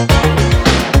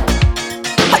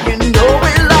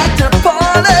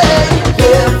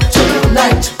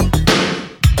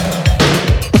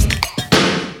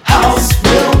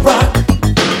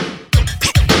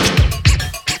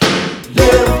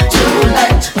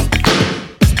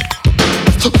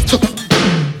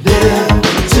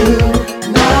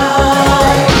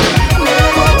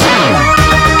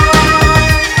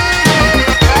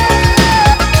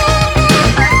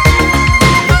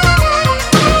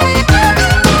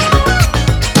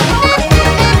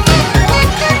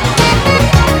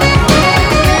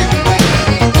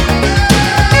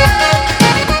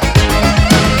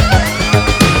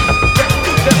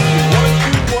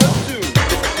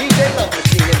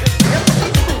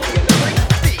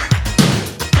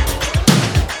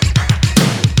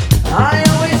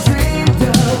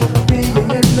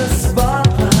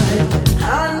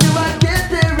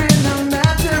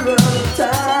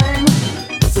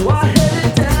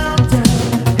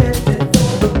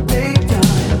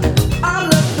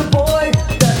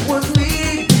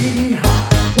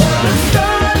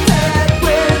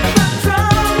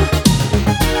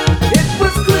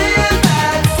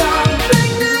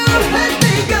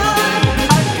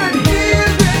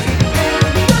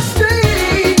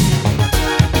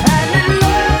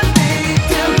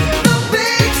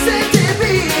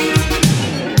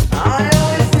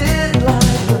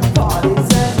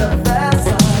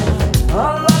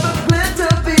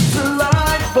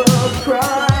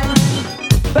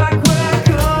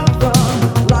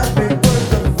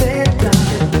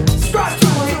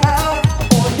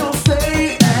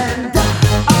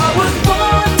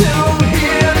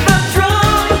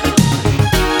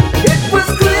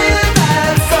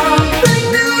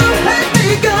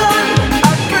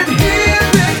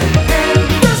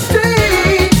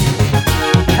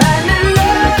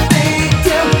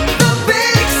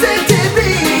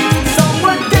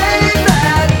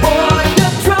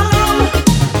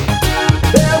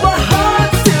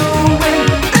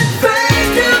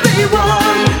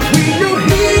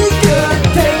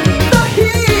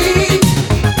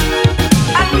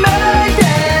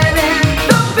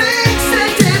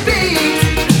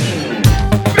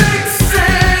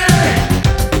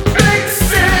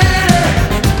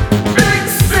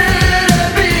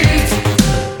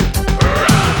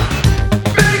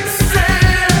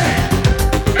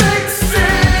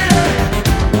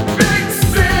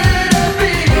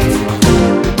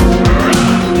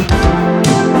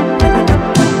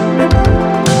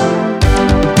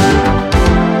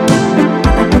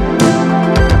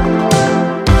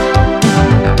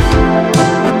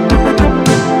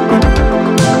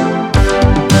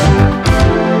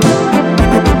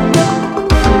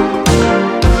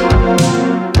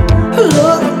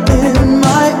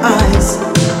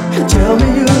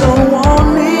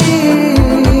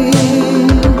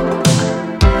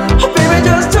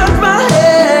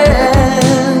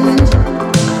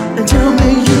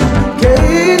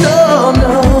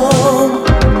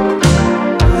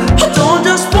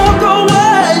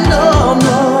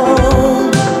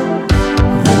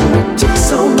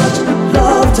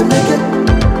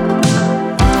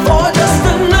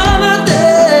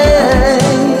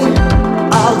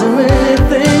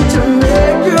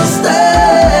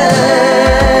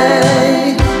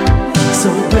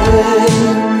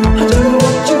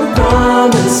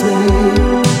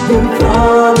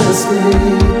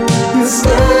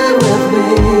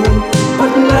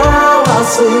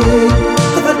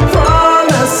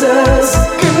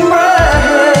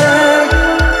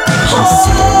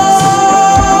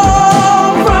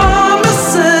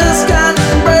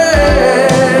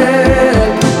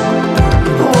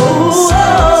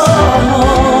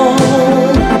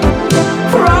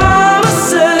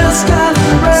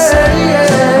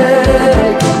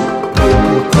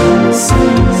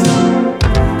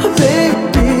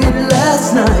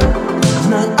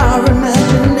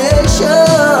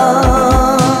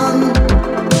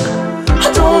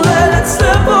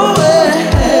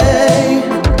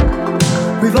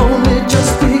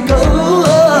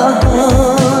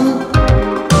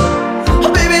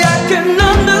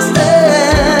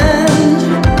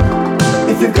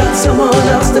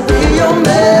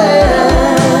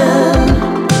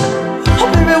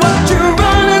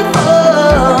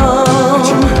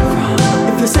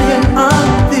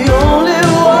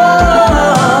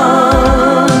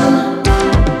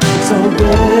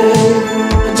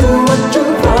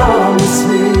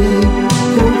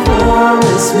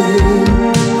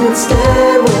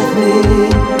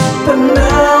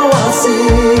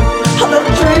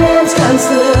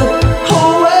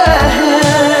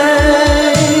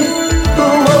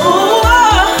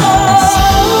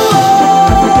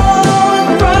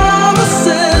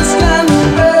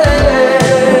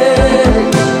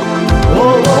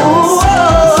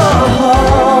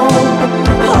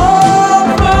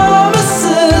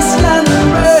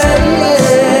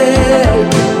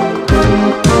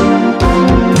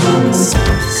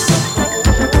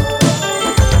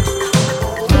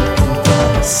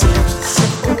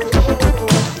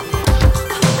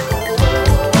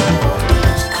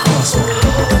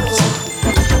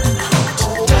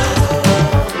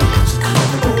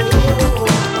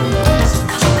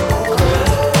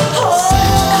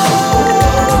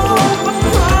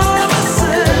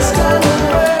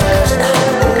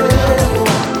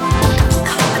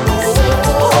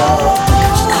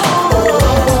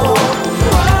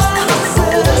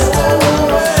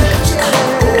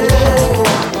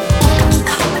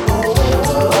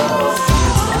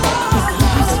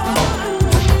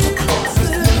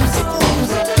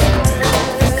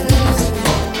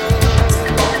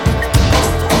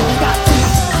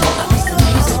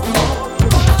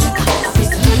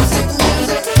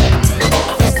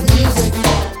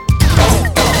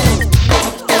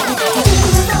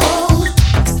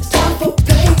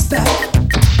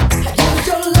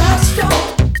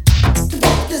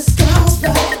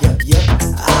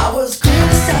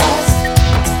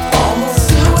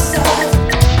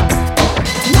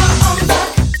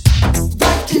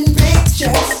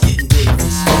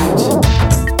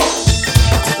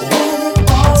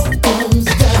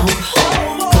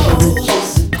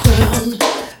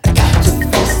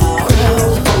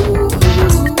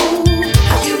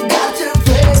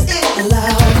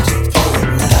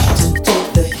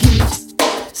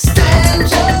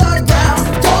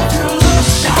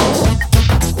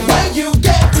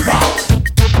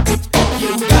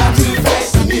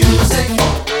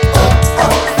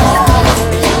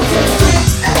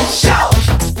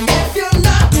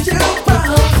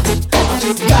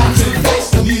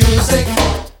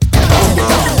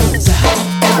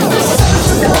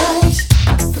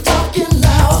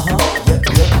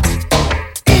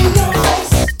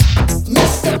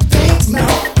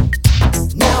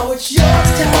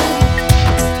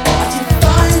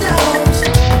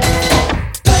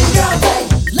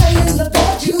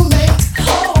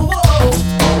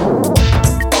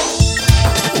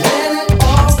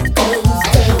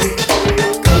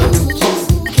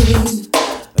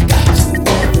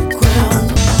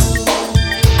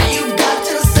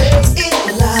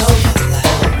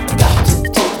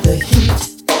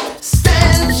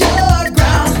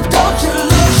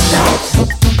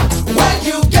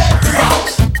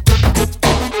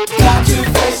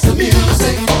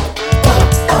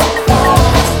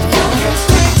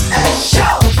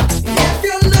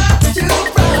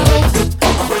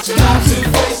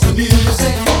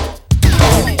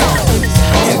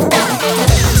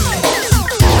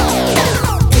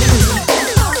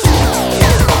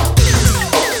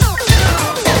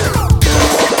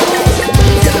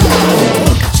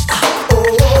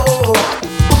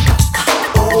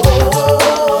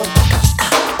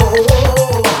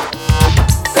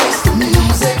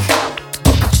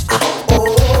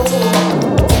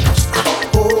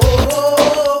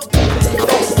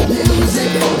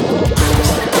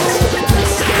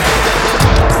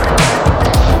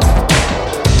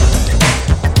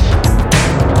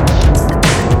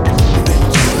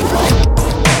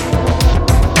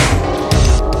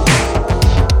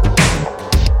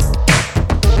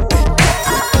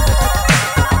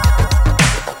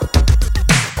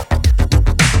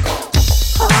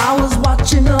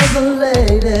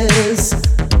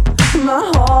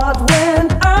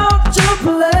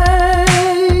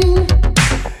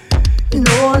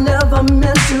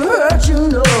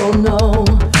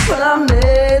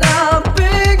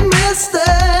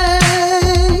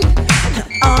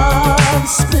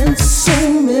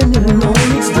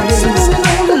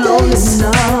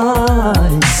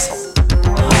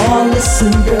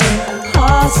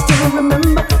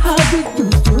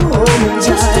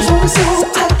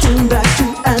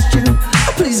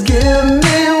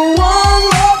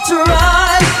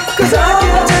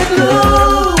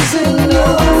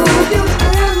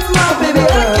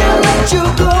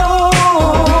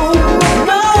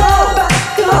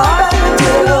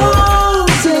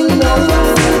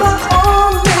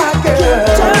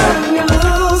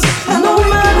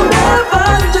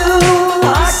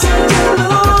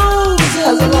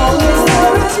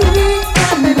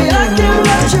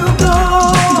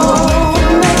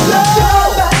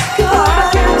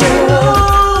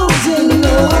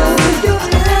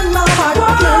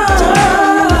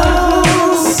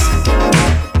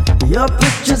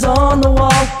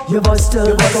 wall. Your voice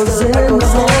still echoes in the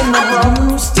home. I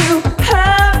used to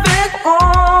have it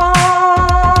all,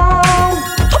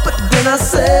 but then I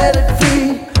set it free.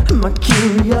 My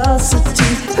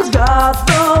curiosity got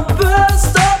the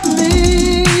best of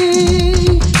me.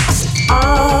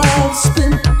 I've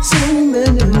spent so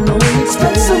many lonely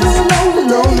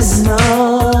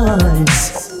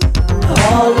nights.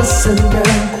 Oh, listen,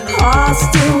 girl, I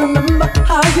still remember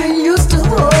how you used to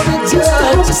hold me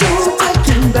tight. So I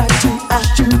came back to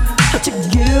ask you to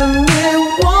give me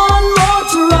one more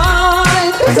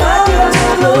try. 'Cause I can't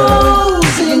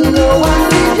lose, you know I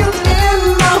need you in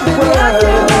my baby. I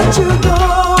can't let you go.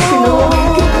 You know I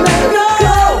can't let you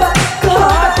go back. I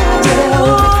can't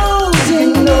lose, you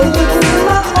know you're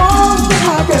my own thing. I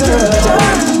can't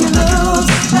lose,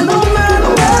 and no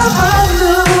matter what I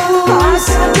do, I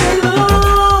can't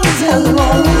lose as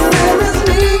long as there is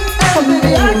me. And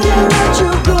baby, I can't let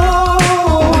you go.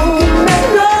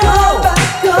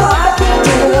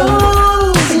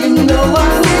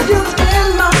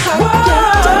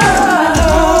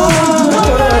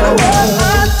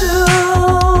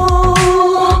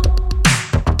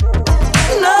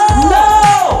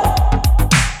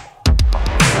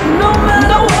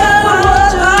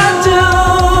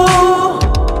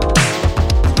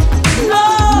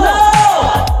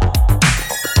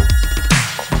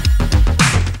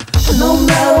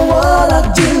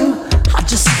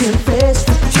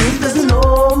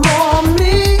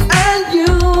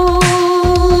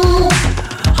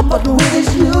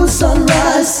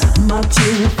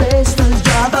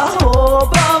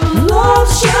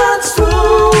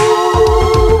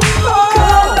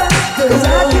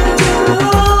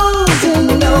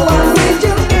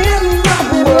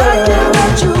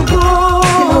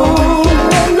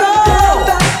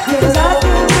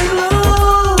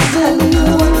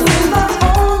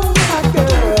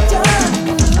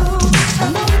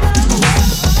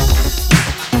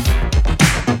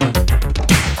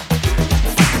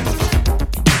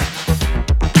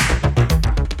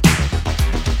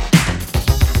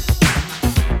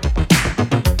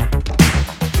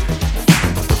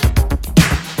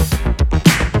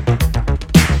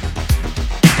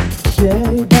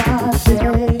 Day by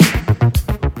day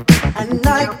and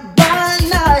night by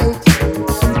night,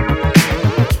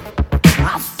 I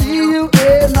see you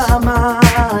in my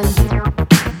mind.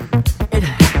 It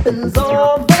happens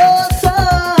all the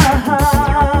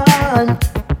time.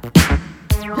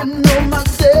 You know my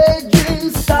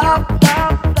daydreams stop,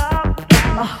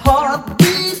 my heart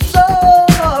beats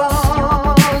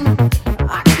on.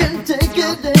 I can't take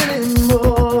it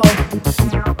anymore.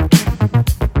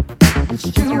 It's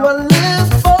you I live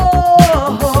for.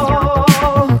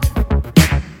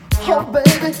 Oh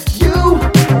baby, you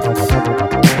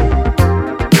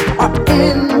are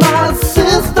in my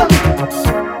system.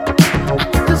 I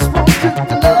just want you to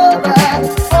know that.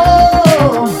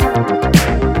 Oh,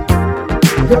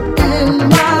 you're in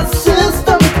my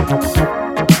system.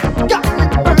 Got me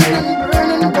burning,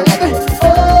 burning, baby. Oh,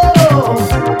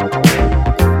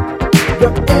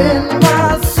 you're in my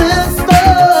system.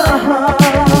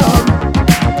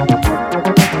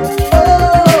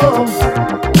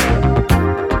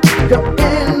 You're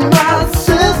in my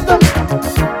system.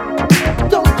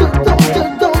 Don't you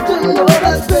know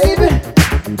that, baby?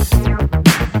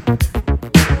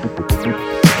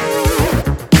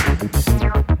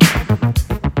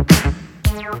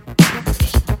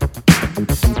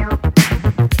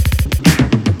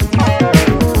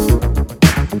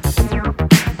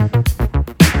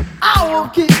 I will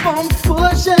keep on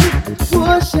pushing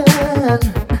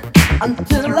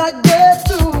until I get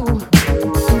through.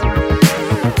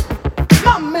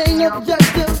 My main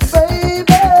objective,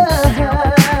 baby,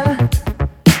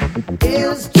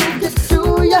 is to get to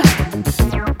ya.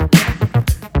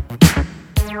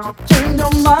 Turn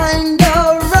your mind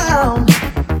around.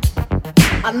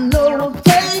 I know it'll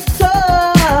take time,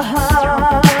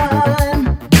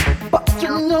 but you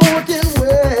know I can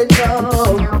wait. No,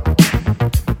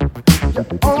 you're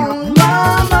on my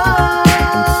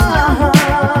mind.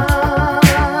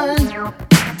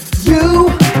 You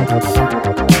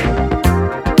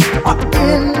are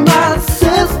in my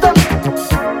system.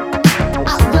 I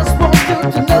just want you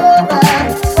to know that.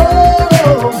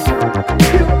 Oh,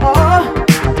 you are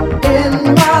in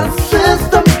my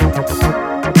system.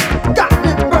 Got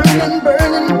me burning, burning.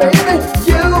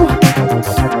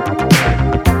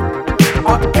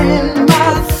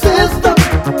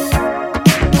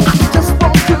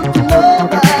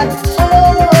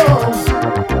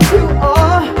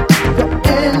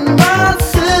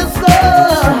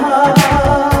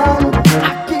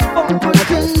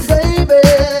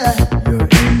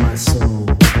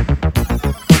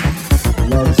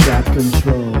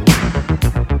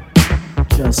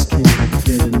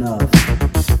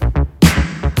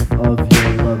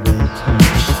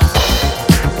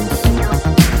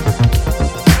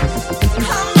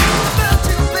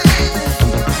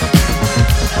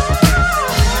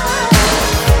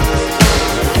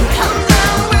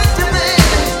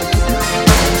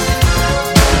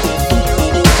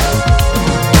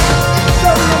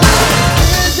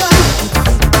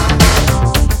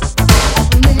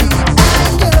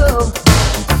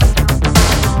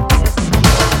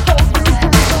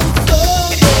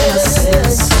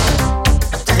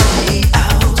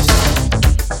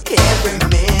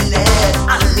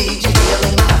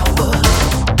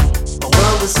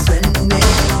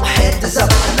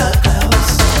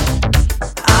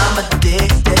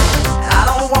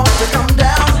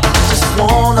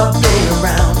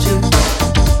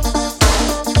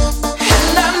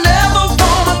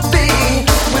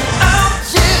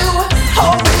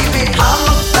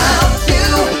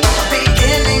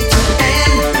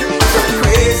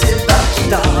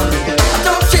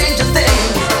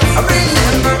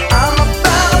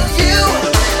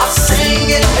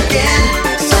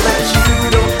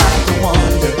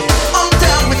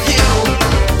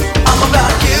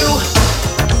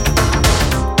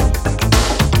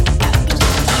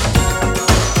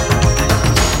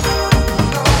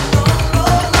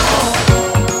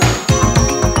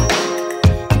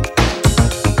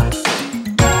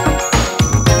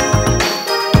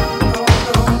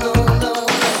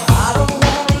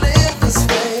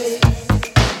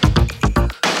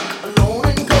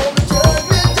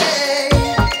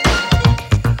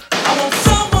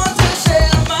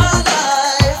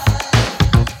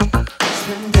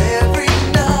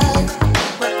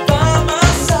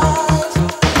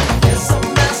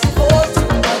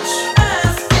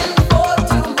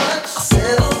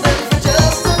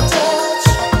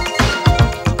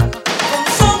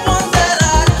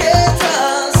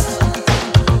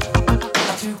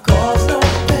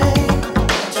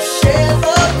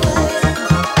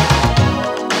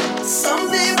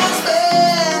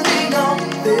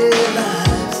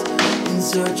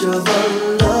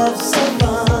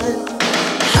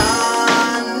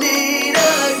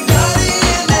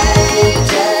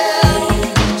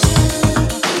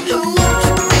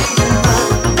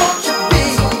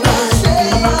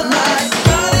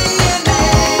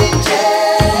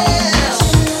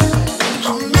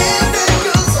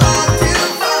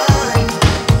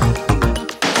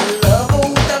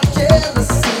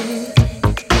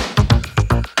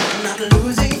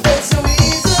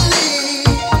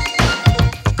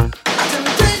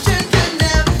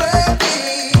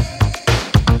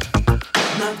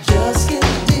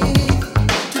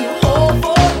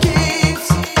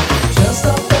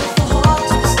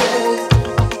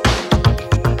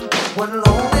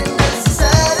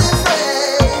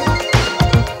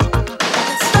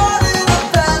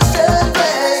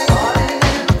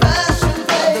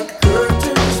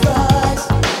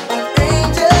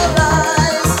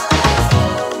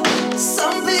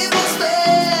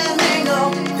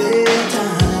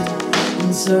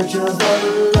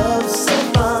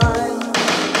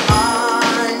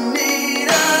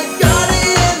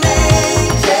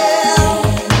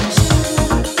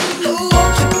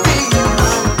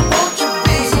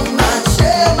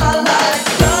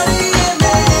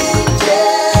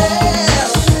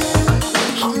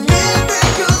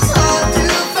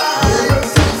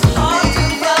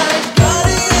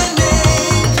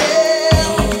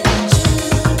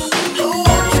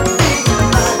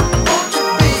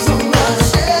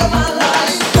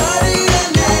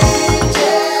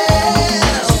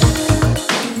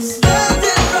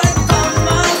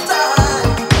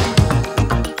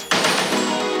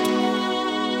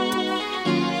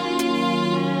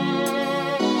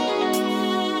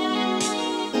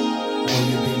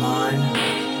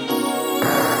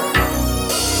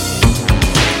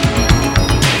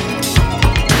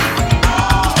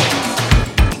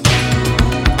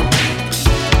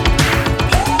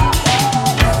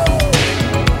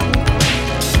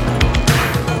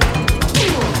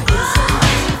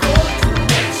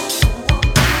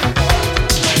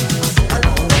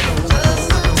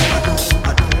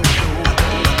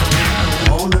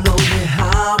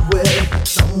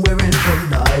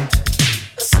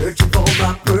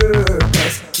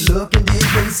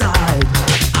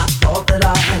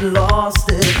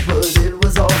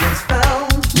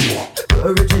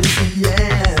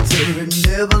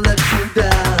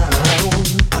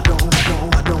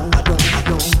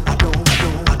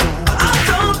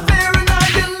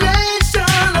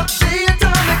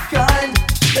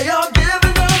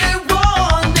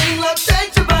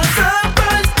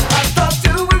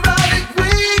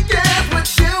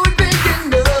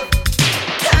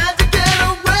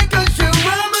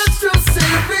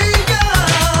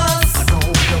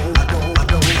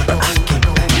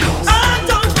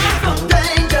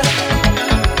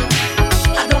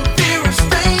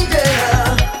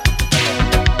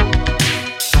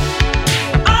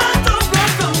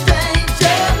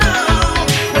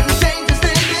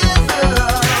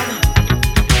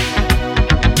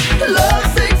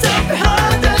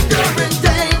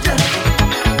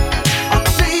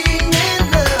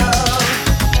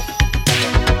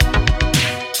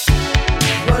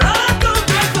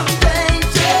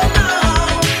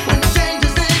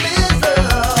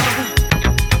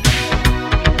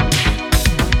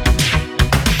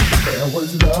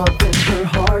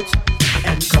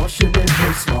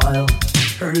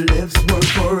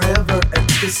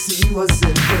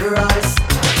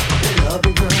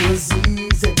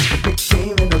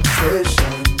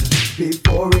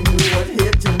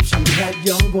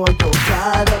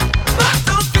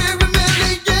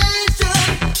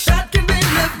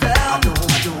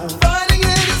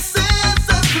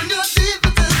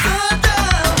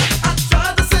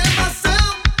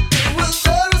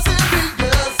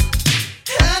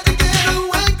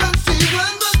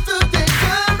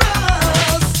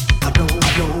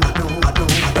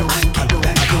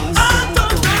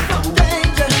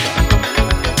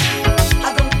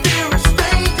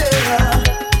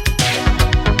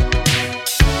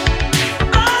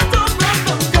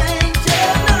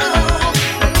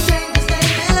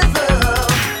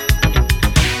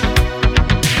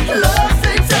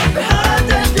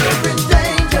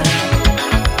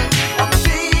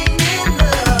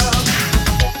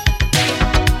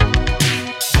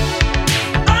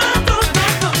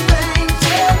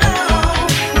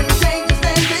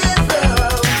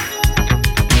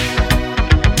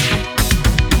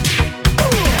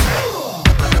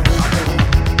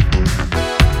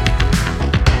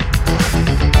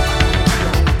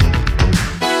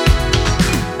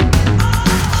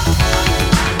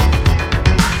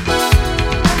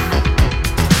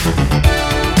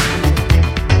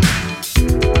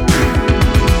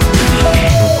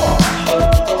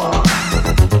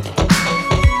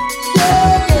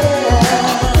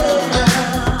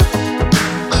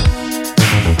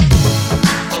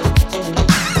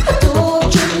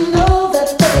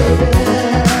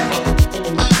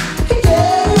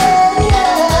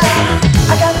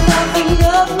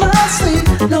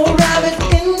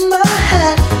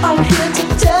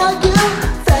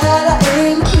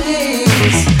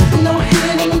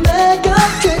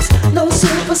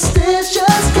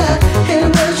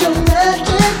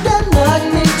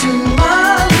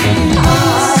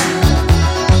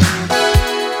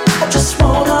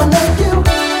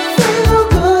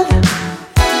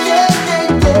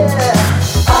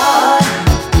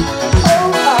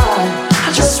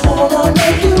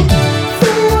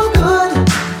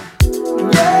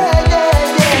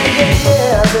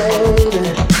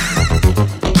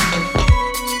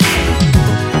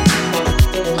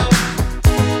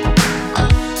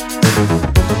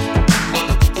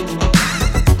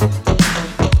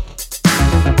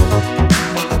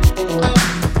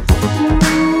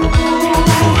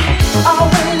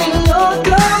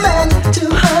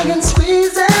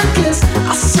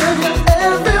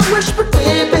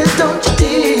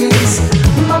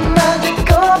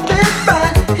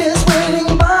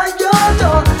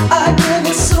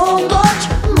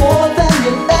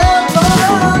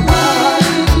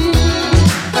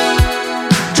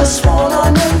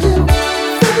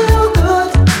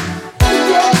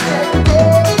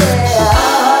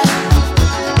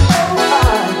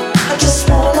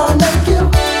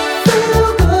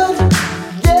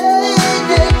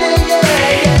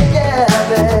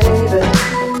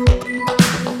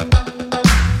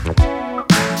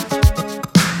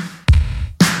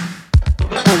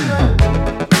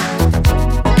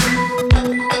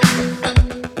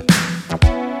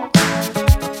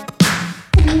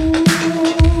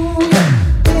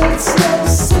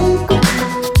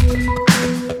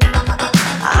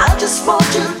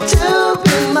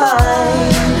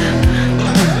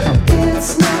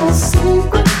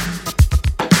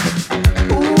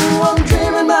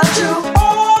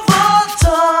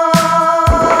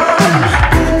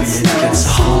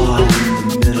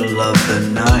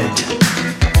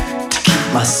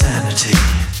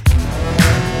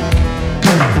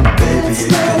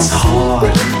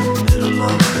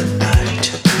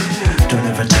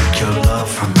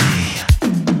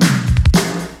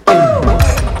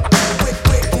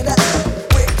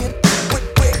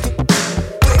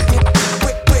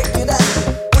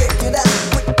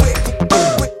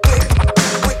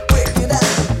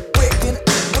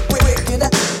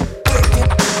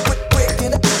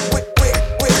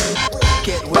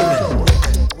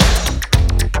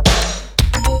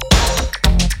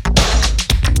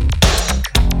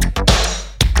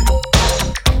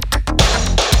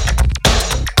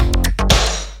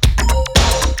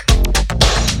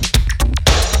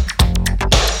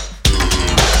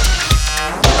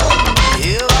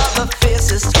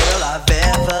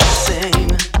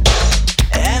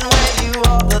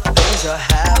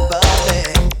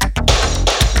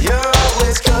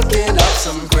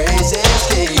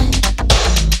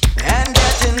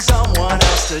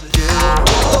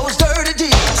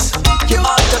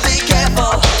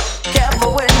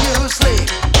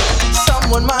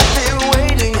 Someone might be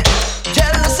waiting.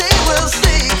 Jealousy will see.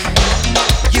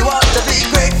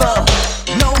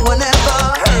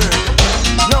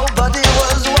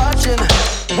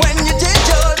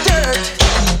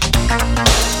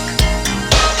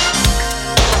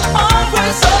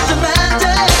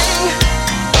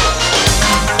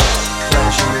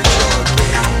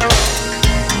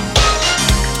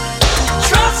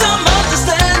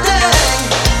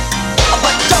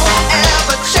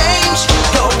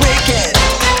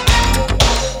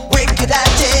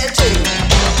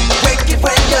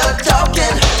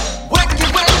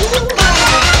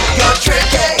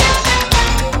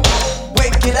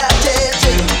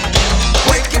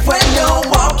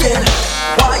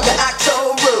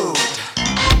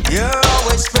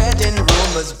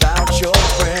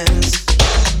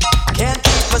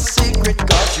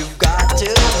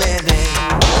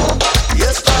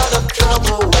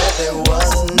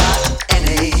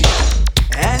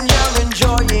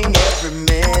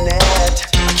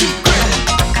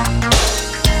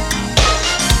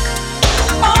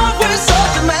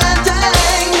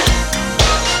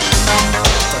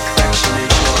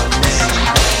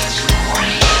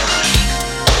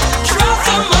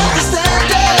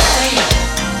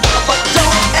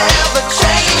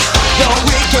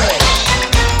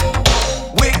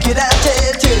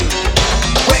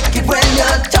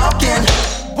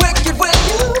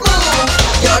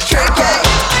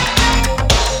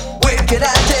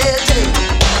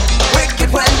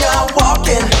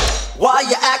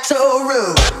 so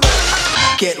rude.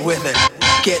 Get with it,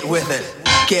 get with it,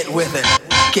 get with it,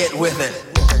 get with it.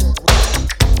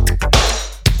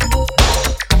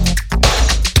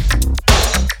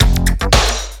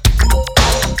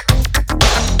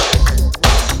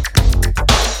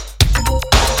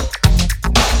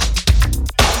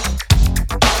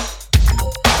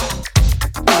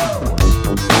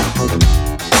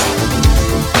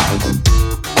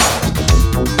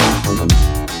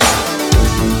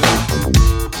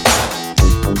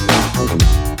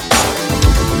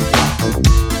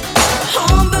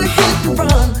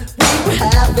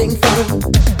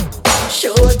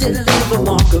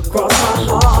 Across my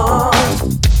heart,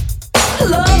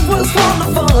 love was for the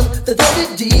fun. The dirty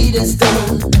deed is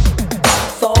done.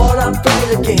 Thought I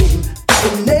played a game I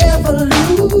could never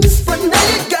lose, but now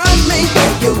you got me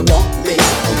where you want me.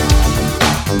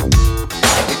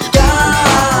 You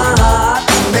got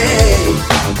me.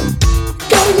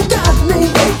 Girl, you got me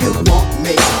where you want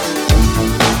me.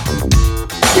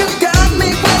 You got me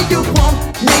where you want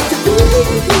me to be.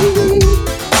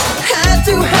 Had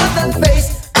to have that face.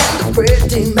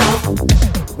 Pretty mouth.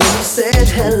 When you said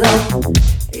hello,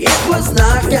 it was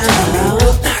knocked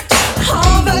out.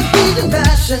 All that heat and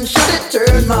passion, should it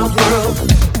turn my world?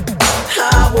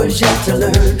 I was yet to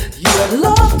learn you had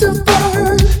love to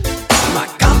burn.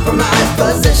 My compromised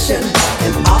position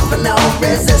can offer no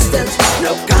resistance,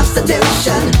 no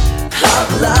constitution of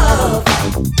love.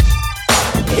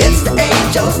 It's the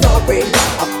age-old story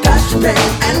of passion, pain,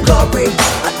 and glory.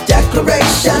 A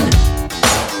declaration.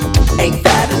 Ain't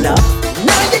that enough?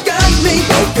 Now you got me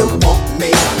where you want me.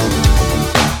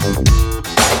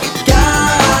 You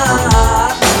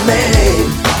got me.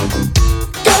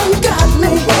 Girl, you got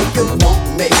me where you want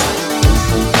me.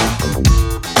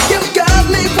 You got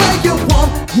me where you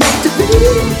want me to be.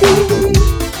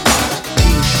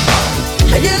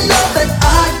 You know that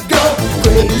I go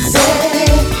crazy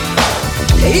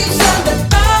each time that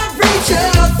I reach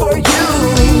out for you.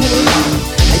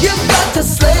 You've got to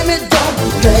slay me, don't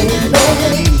play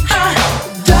me. I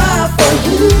die for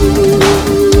you.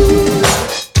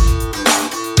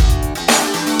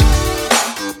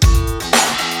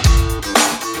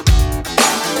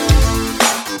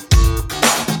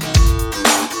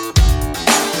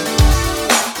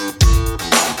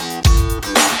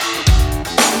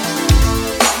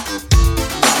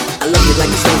 I love you like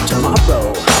it's no tomorrow.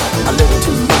 A little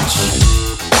too much.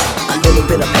 A little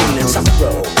bit of pain and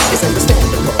sorrow is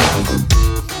understandable.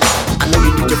 I know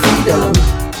you need your freedom,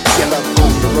 your love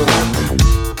on the run.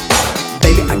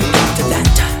 Baby, I can get to that,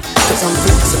 'cause I'm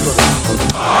flexible.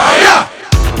 Yeah!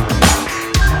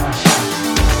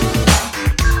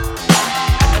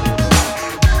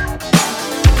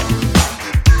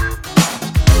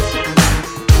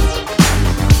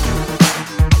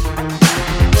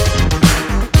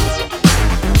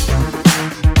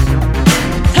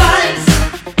 Times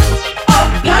of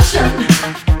passion.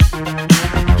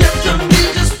 Give to me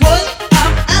just what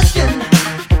I'm asking.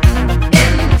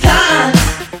 In times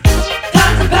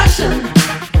of passion.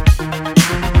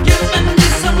 Give me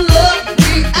some love.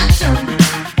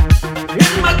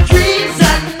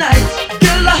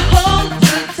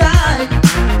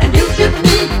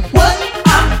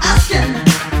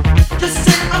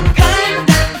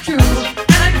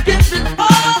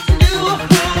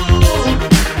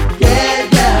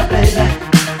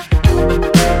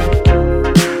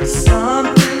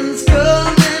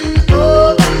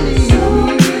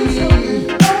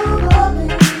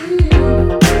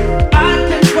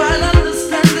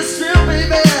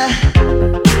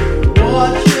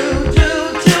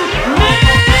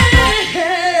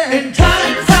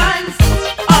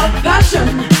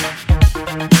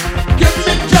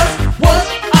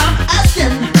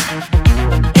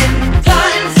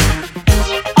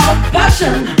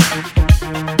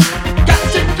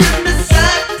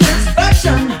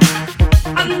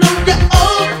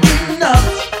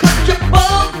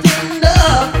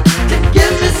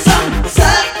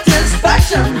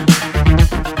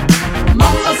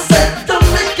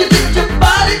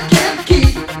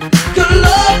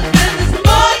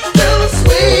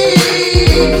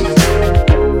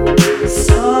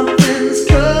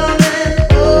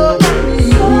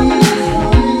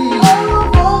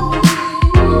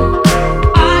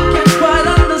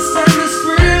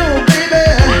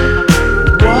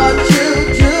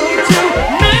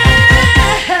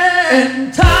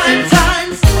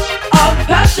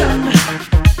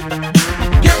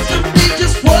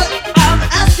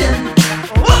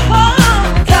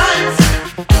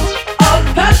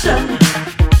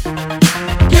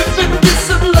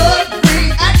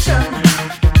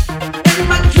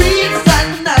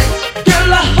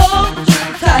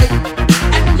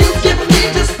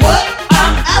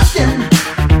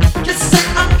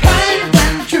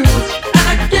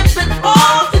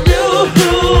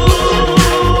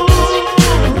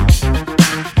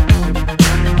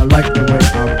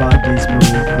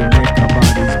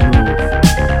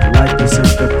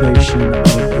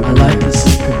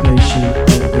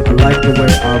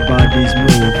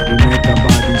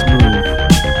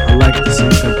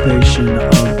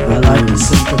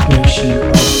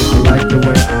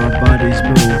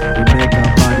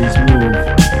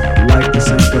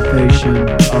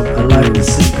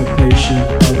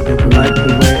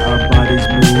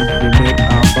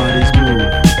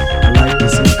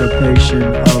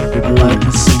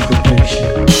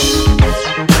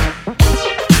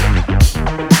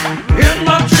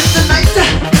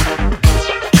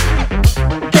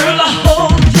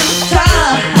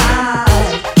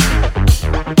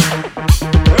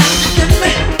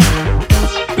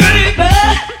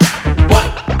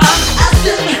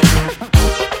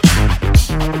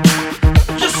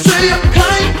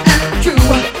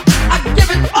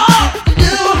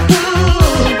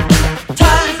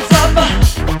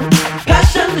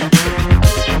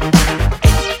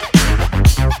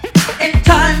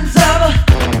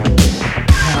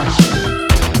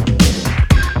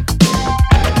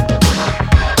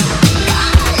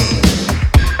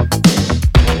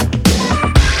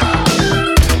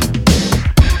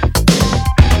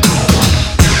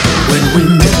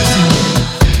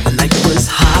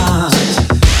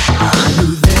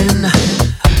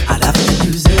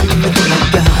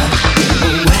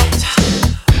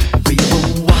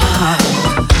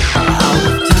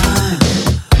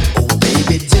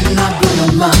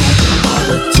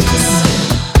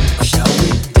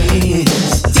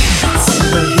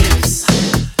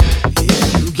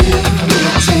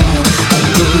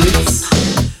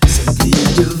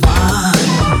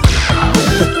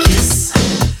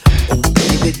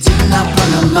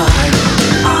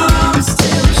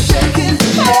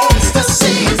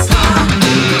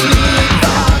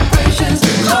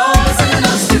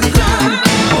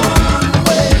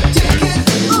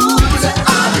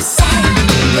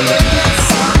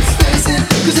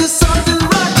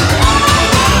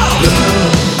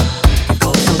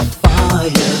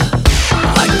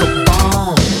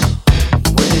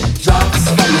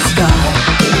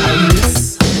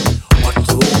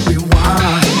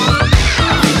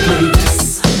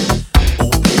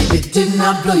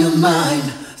 I blow your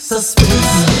mind?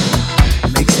 Suspense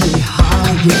makes me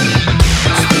higher.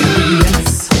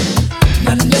 Experience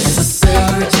not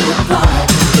necessary to apply.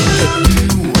 If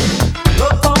you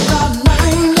look on my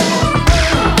mind,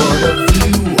 what of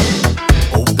you?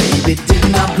 Oh baby,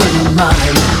 didn't I blow your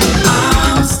mind?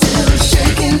 I'm still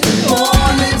shaking.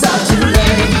 Mornings are too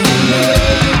late.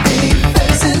 Maybe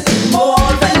facing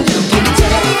more than you can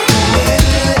take.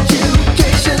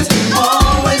 Education's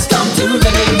always come too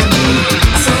late.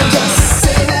 So just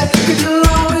say that you'll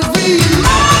always be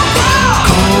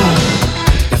calm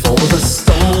before the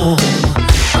storm,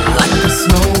 like the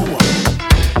snow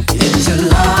in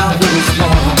July when it's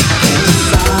warm. Can't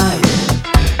decide,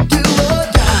 do or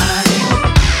die.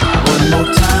 One more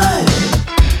time,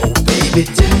 oh baby,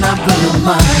 didn't I blow your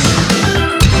mind?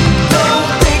 Don't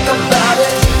think about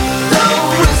it, don't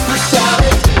whisper, shout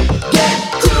it, get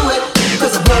to it,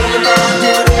 'cause I blow your mind, do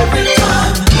it every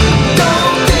time.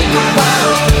 Don't think about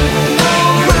it,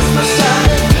 don't whisper, shout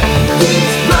it,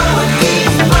 keeps blowing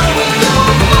your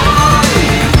mind.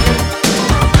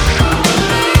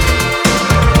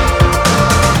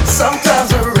 Sometimes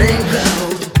a rain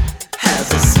cloud has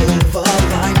a silver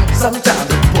lining. Sometimes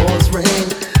it pours rain.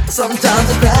 Sometimes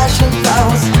it's flashing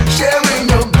flowers, sharing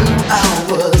your blue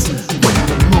hours. When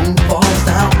the moon falls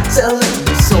down, selling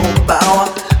your soul power.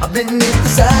 Beneath the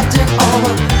satin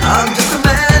armor, I'm just a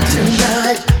man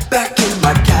tonight. Back in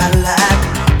my Cadillac,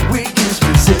 weakens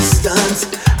resistance.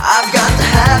 I've got to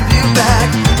have you back,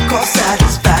 'cause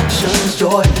satisfaction's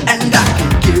joy, and I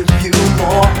can give you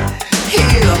more.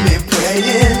 Hear me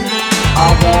praying, I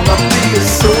wanna be a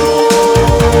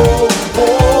soul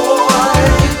boy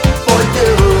for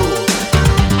you.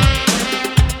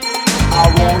 I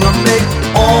wanna make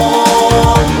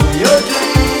all your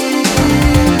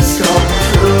dreams come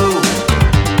true.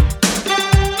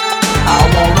 I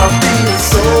wanna be a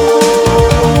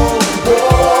soul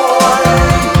boy.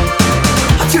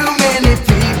 Too many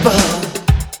people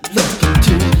look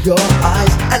into your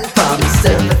eyes and promise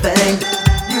everything.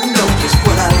 You know just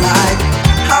what I like.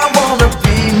 I wanna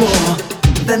be more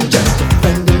than just a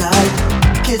friend tonight.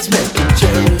 Kids making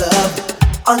cherry love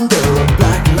under a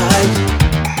black light,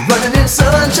 running in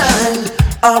sunshine.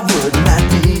 Wouldn't that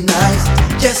be nice?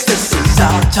 Yes, this is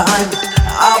our time.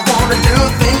 I wanna do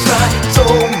things right.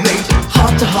 Soulmate,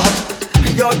 heart to heart,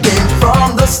 your game from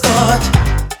the start.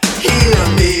 Hear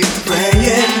me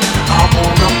praying, I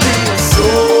wanna be a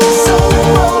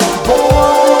soul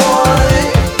boy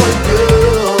for you.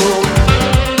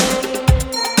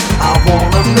 I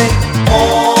wanna make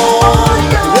all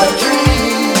your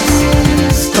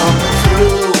dreams come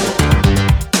true.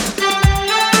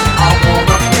 I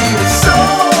wanna be a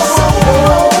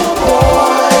soul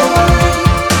boy.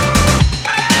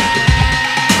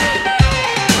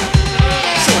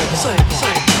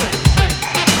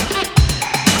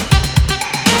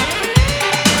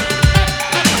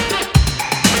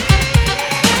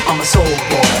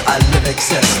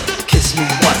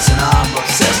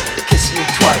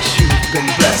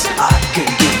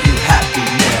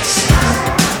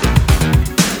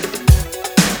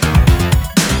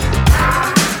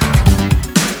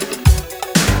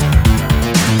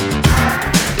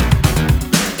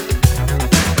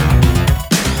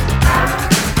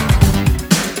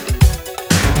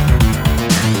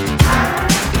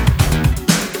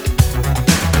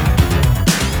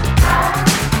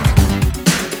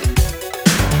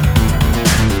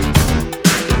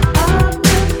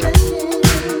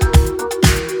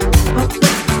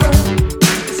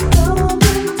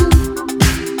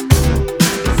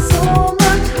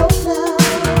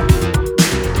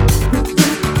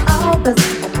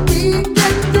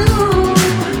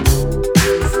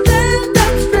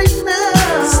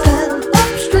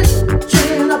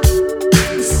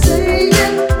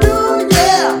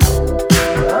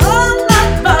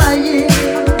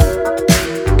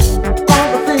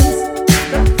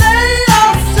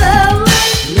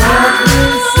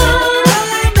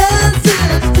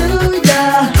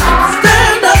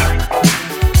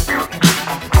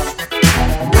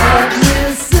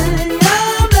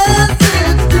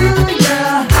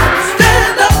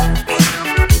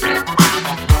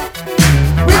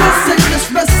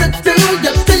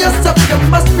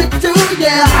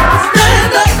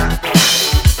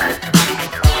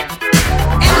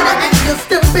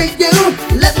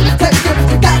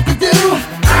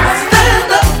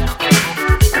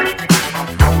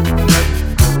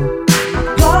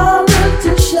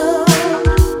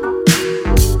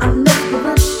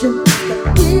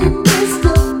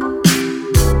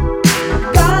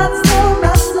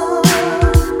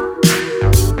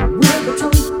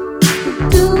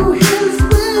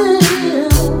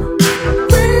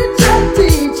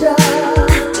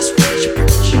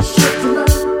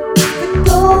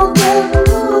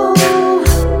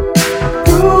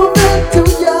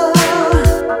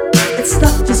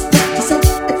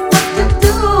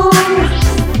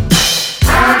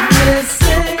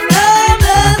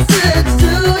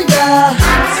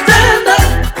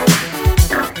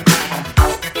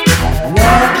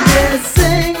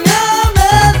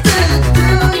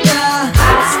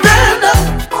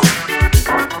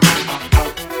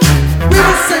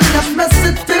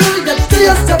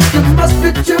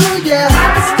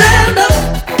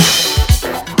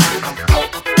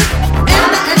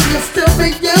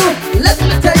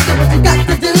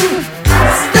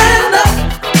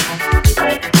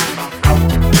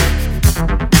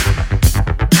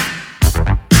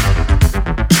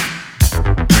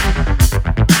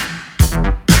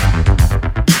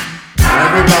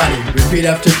 repeat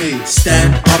after me.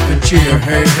 Stand up and cheer,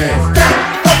 hey, hey.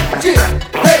 Stand up and cheer,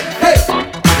 hey, hey.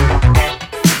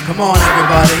 Come on,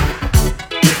 everybody.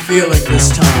 You're feeling this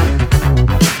time.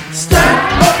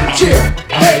 Stand up and cheer,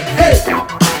 hey, hey.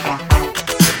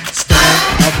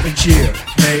 Stand up and cheer,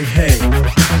 hey, hey.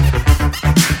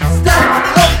 Stand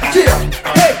up and cheer,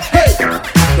 hey, hey.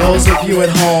 Those of you at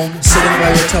home sitting by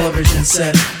your television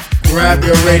set, grab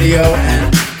your radio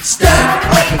and stand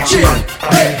up and cheer,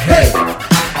 hey, hey.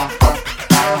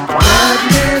 Let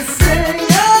me sing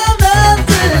a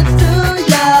message to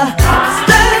ya.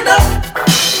 Stand up.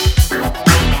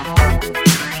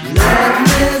 Let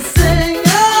me sing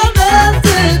a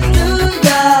message to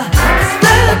ya.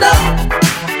 Stand up.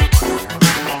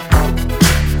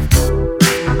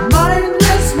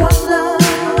 Mindless wonder.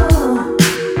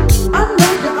 I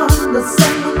know you're under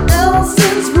someone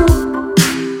else's roof.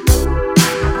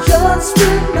 Just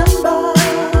remember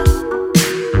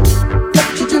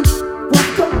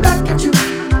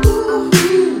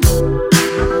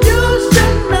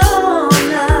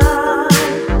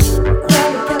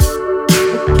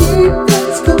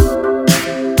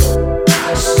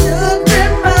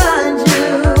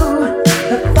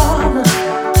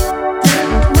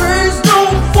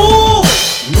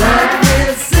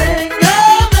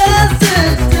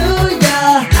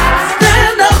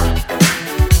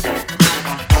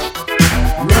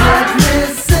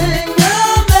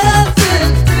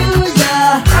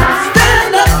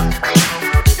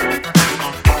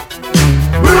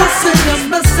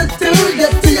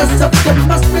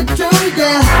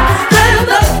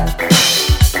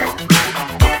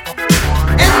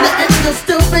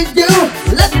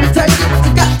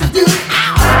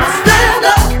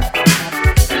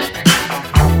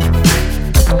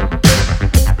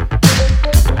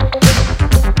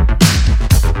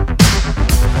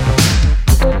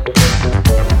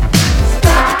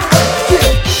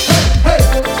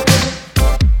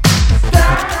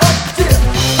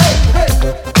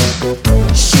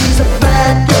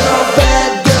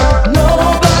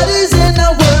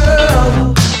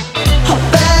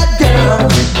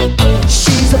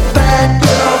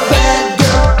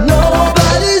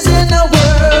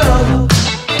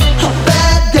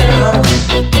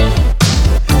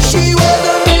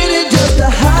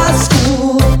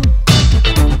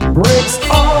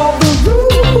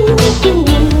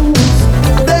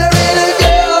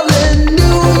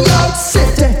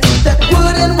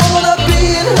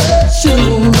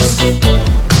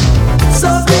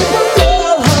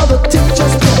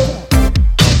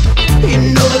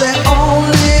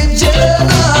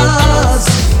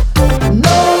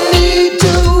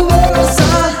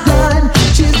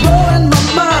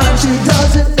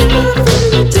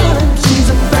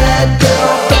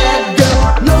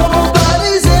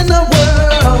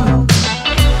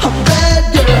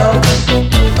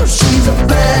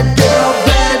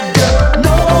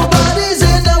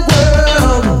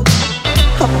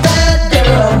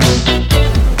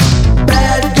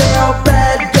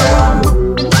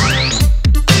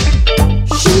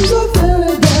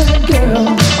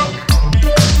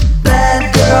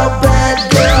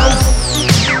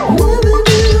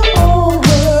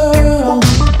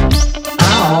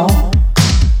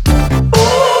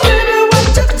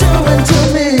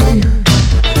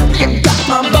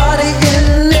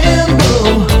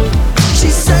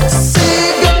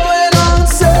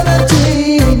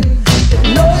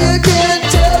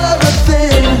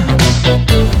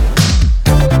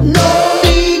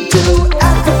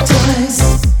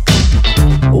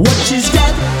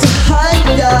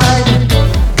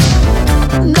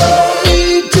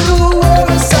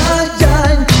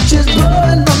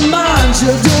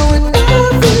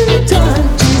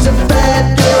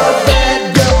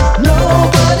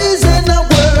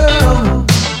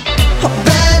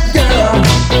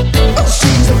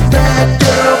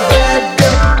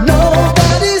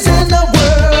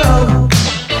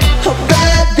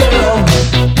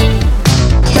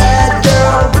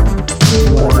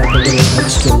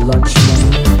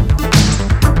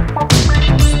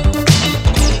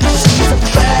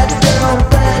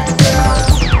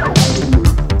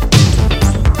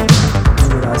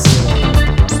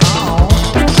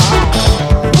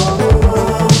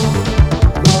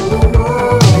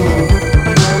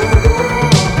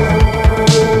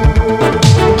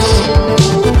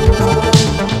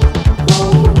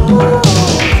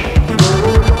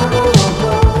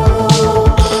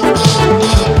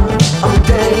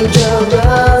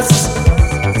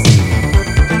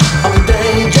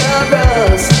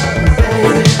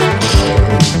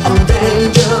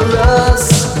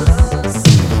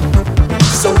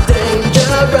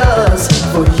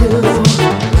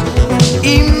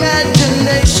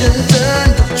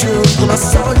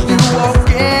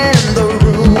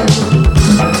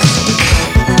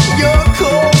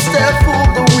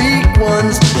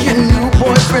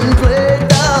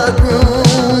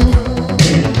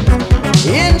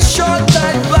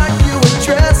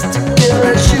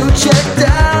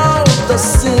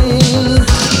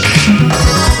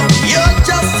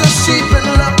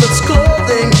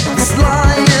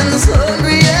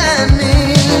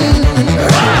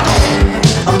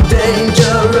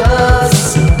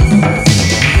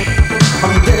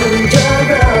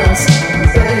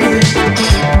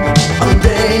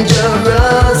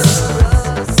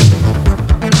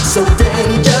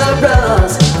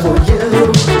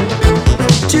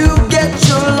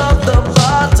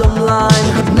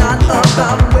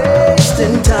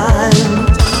in time.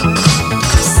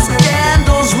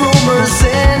 Scandals, rumors,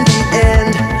 in the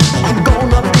end, I'm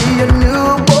gonna be a new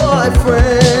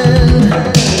boyfriend.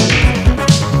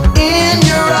 In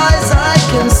your eyes I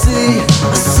can see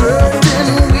a certain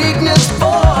weakness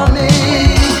for me.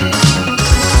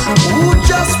 Ooh,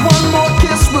 just one more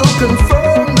kiss will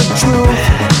confirm the truth.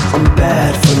 I'm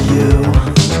bad for you.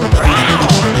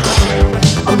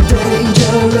 I'm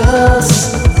dangerous.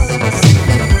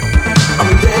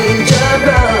 I'm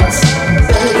dangerous,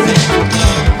 baby.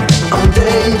 I'm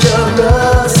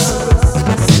dangerous.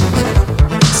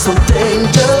 So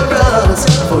dangerous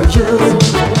for you.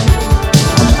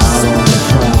 I'm out on the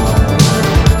prowl,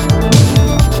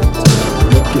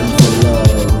 looking for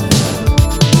love.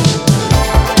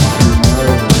 You know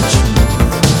the truth.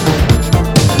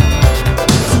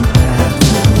 I'm bad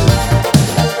for you.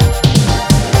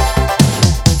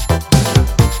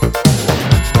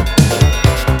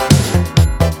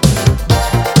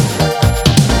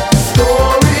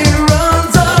 Story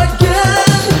runs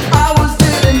again. I was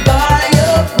bitten by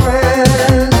a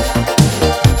friend.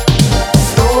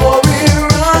 Story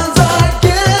runs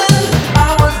again. I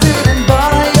was bitten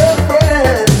by a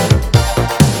friend.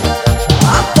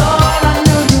 I thought I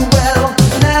knew you well.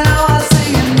 Now I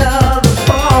see another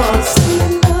part.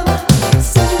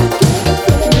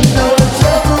 You know the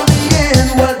trouble the end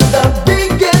was the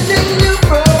beginning knew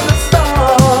from the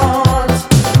start.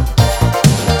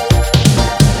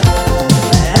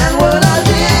 And what I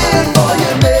did for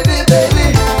you, baby, baby,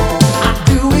 I'd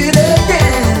do it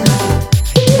again.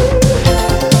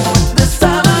 This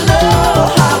time I know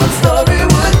how the story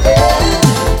would end.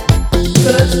 So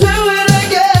let's do it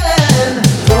again.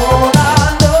 Don't I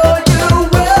know you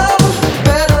well,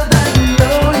 better than you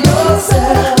know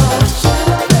yourself?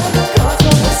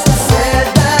 Said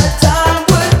that time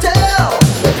would tell.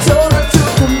 You told the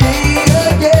truth to me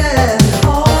again.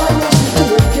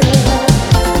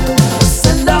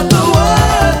 Send out the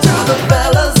word to the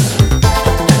fellas.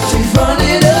 She's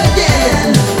running again.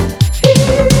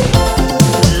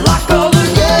 Lock all the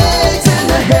gates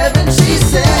into heaven she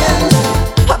sends.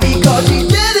 Because she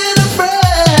did it a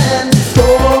friend.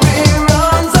 Story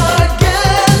runs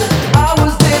again. I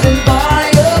was bitten by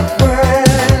a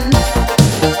friend.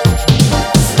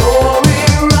 Story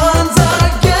runs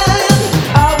again.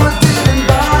 I was bitten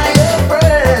by a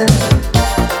friend.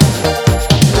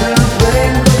 Little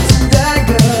rainbows and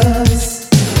daggers,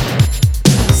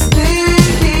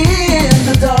 sneaking in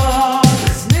the dark.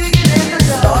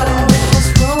 Starting with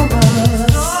just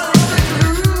rumors,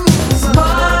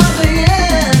 smiling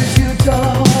as you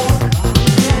talk.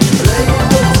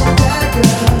 Rainbows and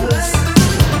daggers,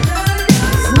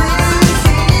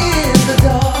 sneaking in the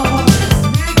dark.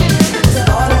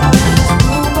 Starting with just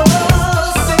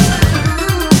rumors,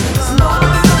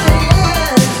 smiling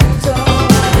as you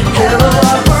talk. Hello,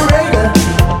 operator.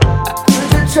 Could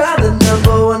you try the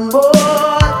number one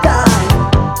more time?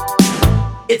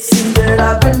 It seems that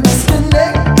I've been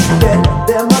disconnected.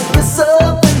 There must be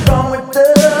something wrong with the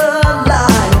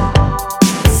line.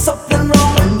 Something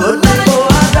wrong, but before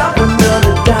I drop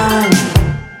another dime,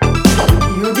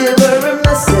 you give her a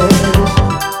message.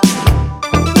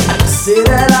 Say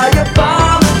that I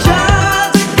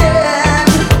apologize again.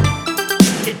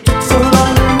 It took so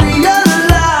long to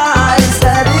realize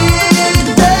that it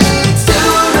takes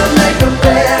two to make a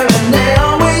pair, and they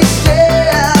always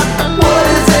share what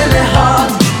is in their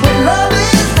heart. When love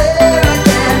is there, I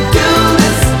can't do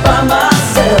this by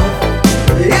myself.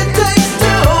 It takes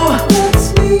two. It's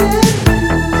me and you.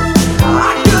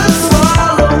 I could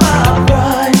swallow my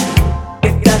pride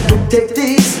if that could take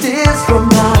these tears from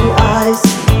my eyes.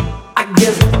 I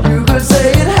guess you could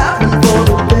say it happened for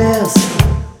the best.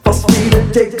 Forced me to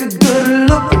take a good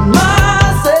look at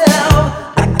myself.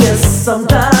 I guess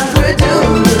sometimes we do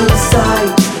lose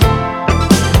sight.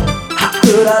 How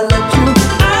could I let you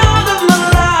out of my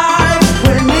life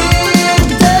when it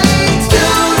takes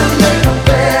two to make a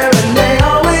pair, and they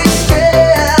always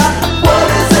share what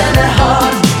is in their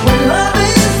heart. When love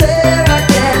is there, I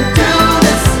can't do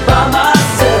this by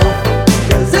myself.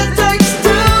 'Cause it takes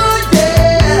two,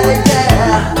 yeah,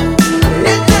 yeah.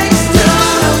 It takes two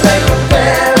to make a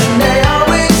pair, and they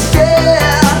always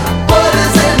share what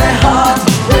is in their heart.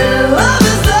 When love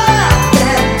is there.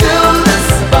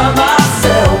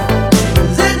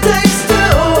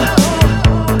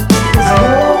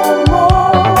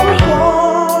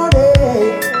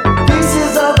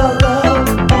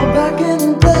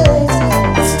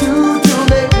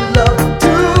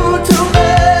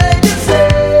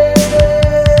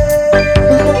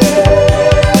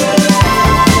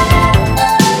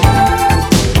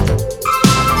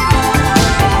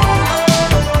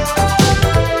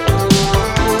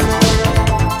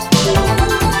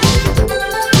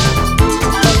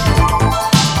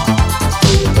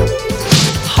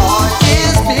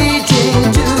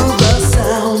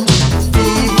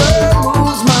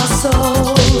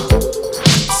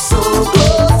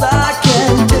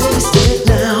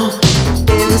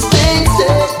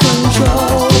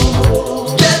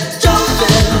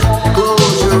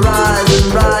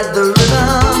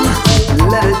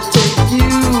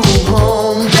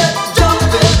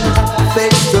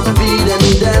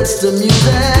 the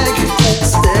music,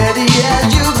 steady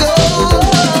as you go.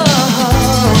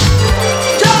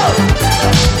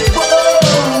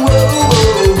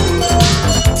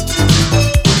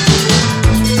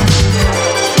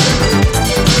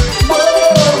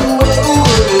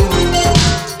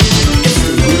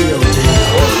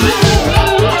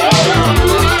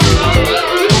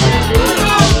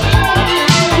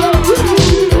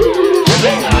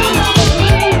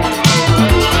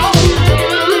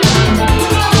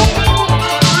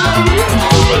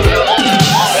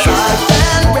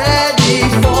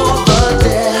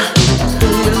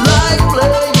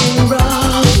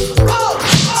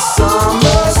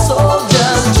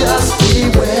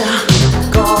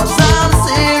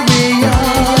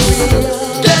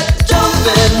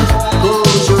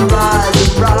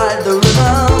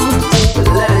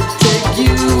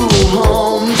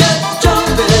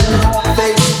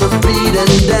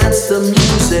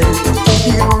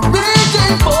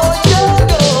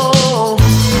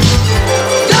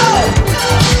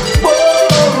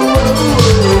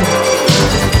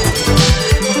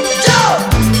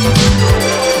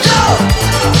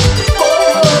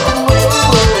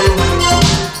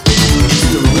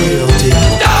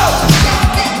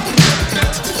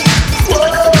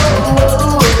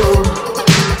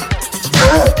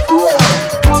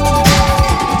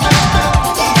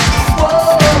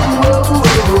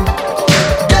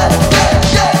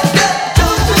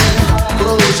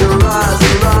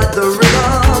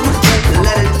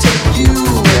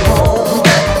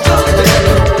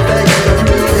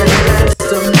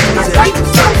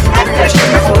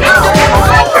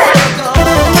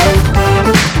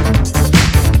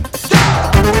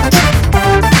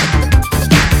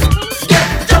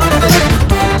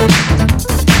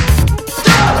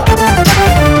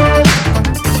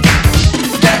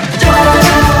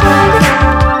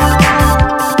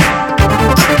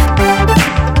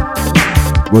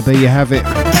 Well, there you have it.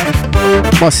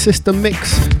 My system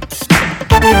mix.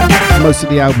 Most of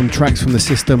the album tracks from the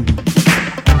system.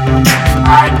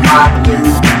 I got you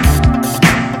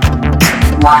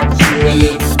what you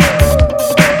need.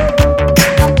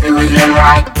 Do you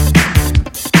like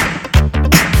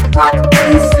what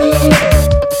you see?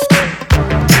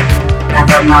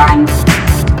 Never mind,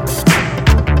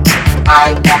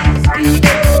 I am free.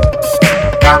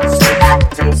 Don't see that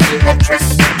to see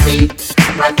electricity.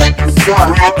 When they can so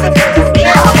active to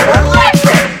feel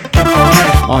electric.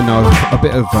 I know, a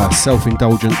bit of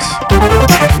self-indulgence,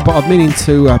 but I've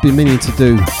been meaning to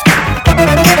do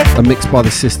a mix by the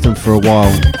system for a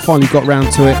while. Finally got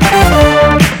round to it.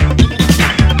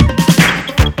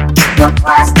 Your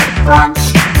plastic crunch,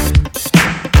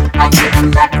 I give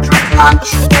electric lunch.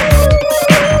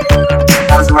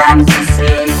 Those rhymes you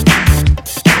see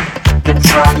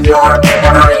control your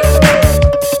memory.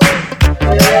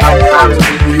 I come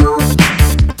to you,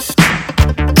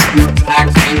 you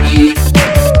can't see me.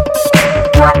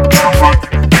 What the heck,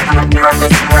 I'm a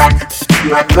nervous wreck.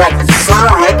 You are like a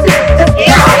solid,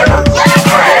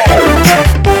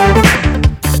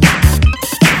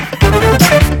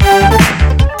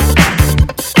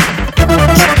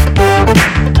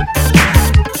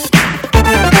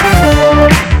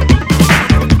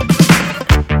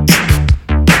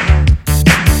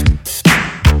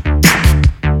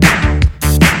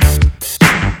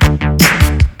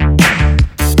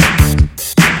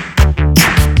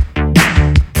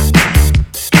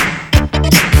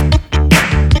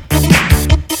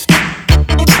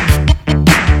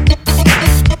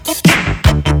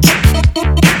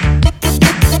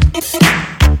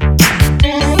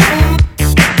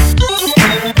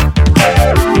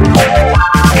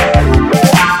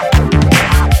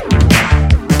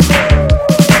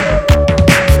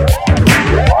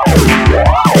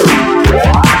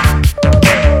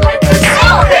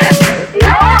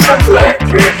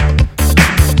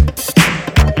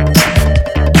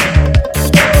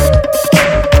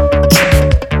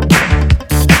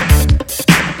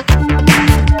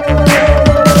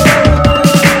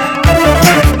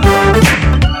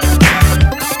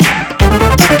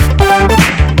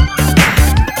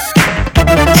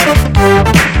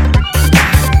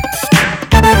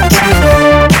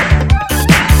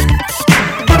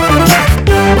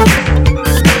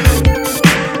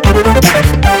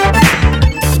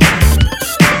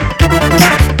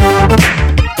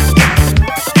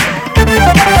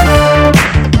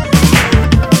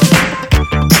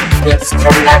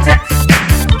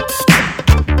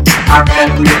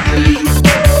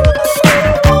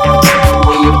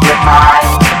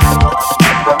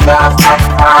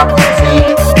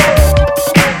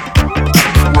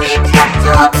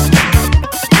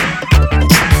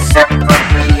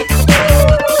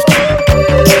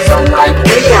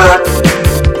 I'm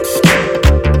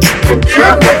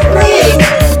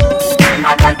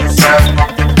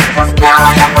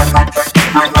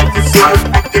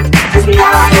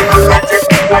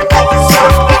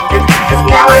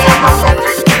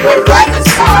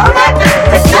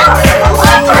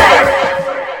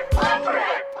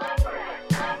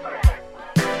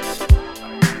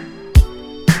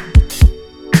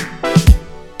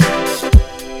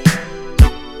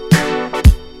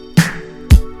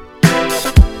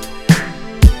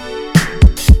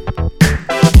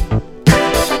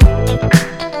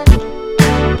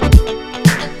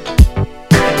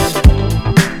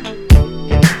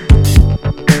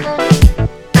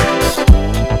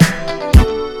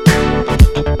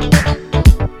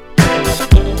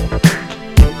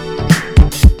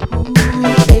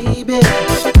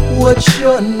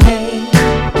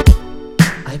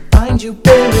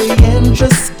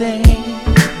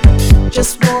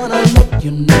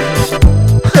you know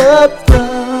up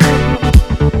front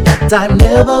that I've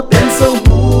never been so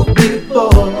moved before.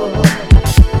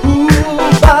 Ooh,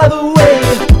 by the way,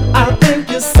 I think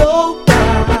you're so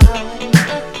fine.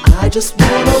 I just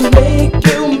wanna make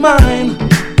you mine.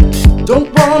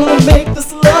 Don't wanna make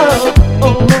this love a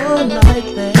one night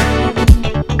thing.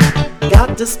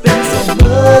 Got to spend so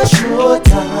much more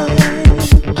time.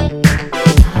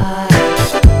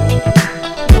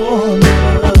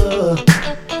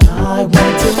 I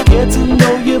want to get to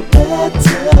know you better.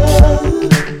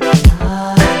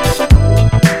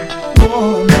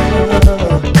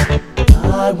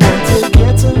 I want to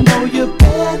get to know you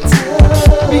better.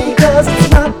 Because it's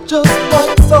not just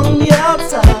what's on the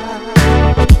outside.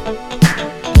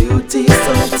 Beauty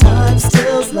sometimes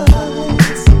tells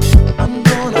lies. I'm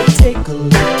gonna take a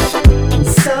look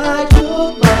inside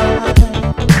your mind.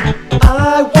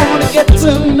 I wanna get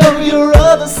to know your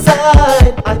other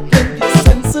side. I think you're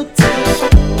sensitive,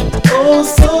 oh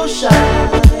so shy.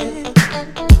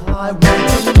 I want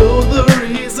to know the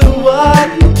reason why.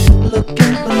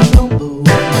 Looking for number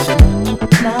one,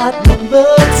 not number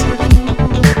two.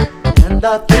 And I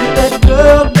think that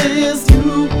girl is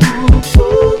you.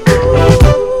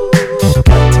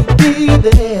 Got to be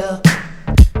there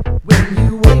when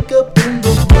you wake up in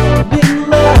the morning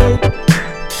light.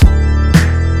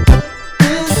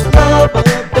 This love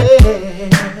affair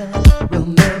will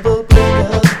never break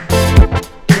up.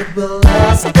 It will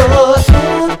last forevermore.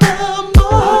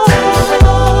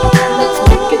 Let's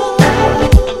make it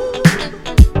right.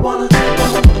 Wanna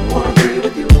be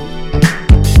with you.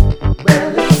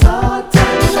 Well, it's our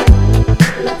time.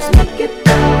 Let's make it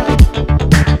right.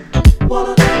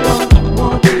 Wanna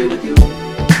be with you.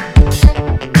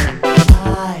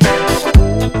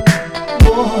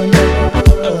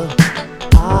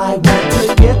 I want to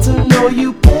get to know you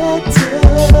better.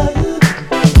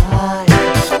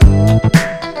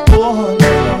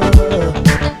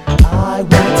 I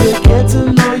want to get to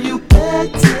know you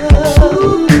better.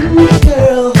 Ooh,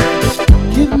 girl,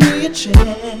 give me a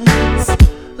chance.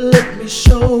 Let me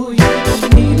show you the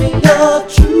meaning of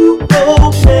true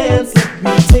romance. Let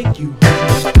me take you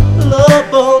home,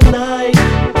 love all night.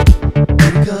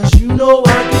 Because you know I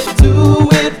can do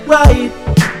it right.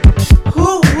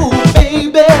 Ooh,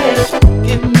 baby,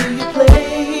 give me a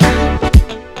play.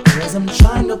 'Cause I'm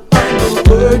trying to find the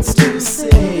words to say.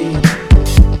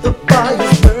 The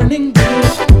fire's burning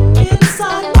deep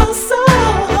inside my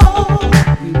soul.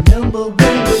 Remember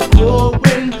when we're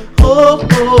growing, oh,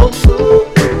 ooh.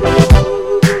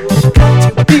 Got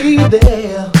to be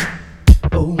there.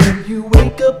 Oh, when you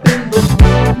wake up in the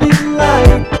morning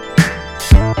light.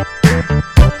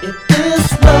 If this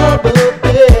love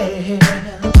affair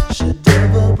should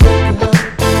ever break up,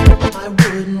 I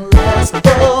wouldn't last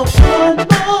for one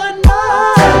more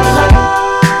night.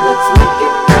 Let's make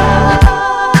it right.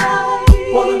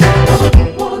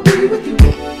 Wanna be with you.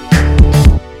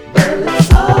 Well, it's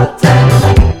our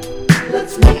time.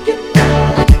 Let's make it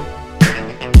right.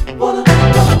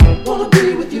 Wanna be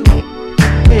with you.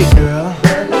 Hey, girl.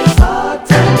 Well, it's our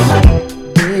time.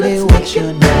 Baby, what's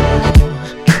your name?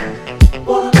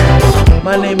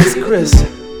 My name is Chris,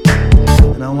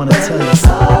 and I want to tell you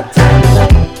something.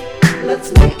 Let's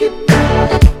make it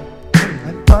right. I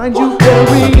find you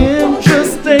very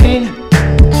interesting.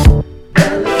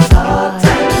 Well, it's our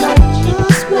time. I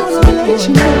just want to let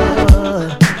you know.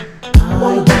 I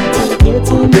want to get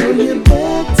to know you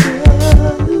better.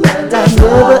 And I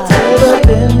never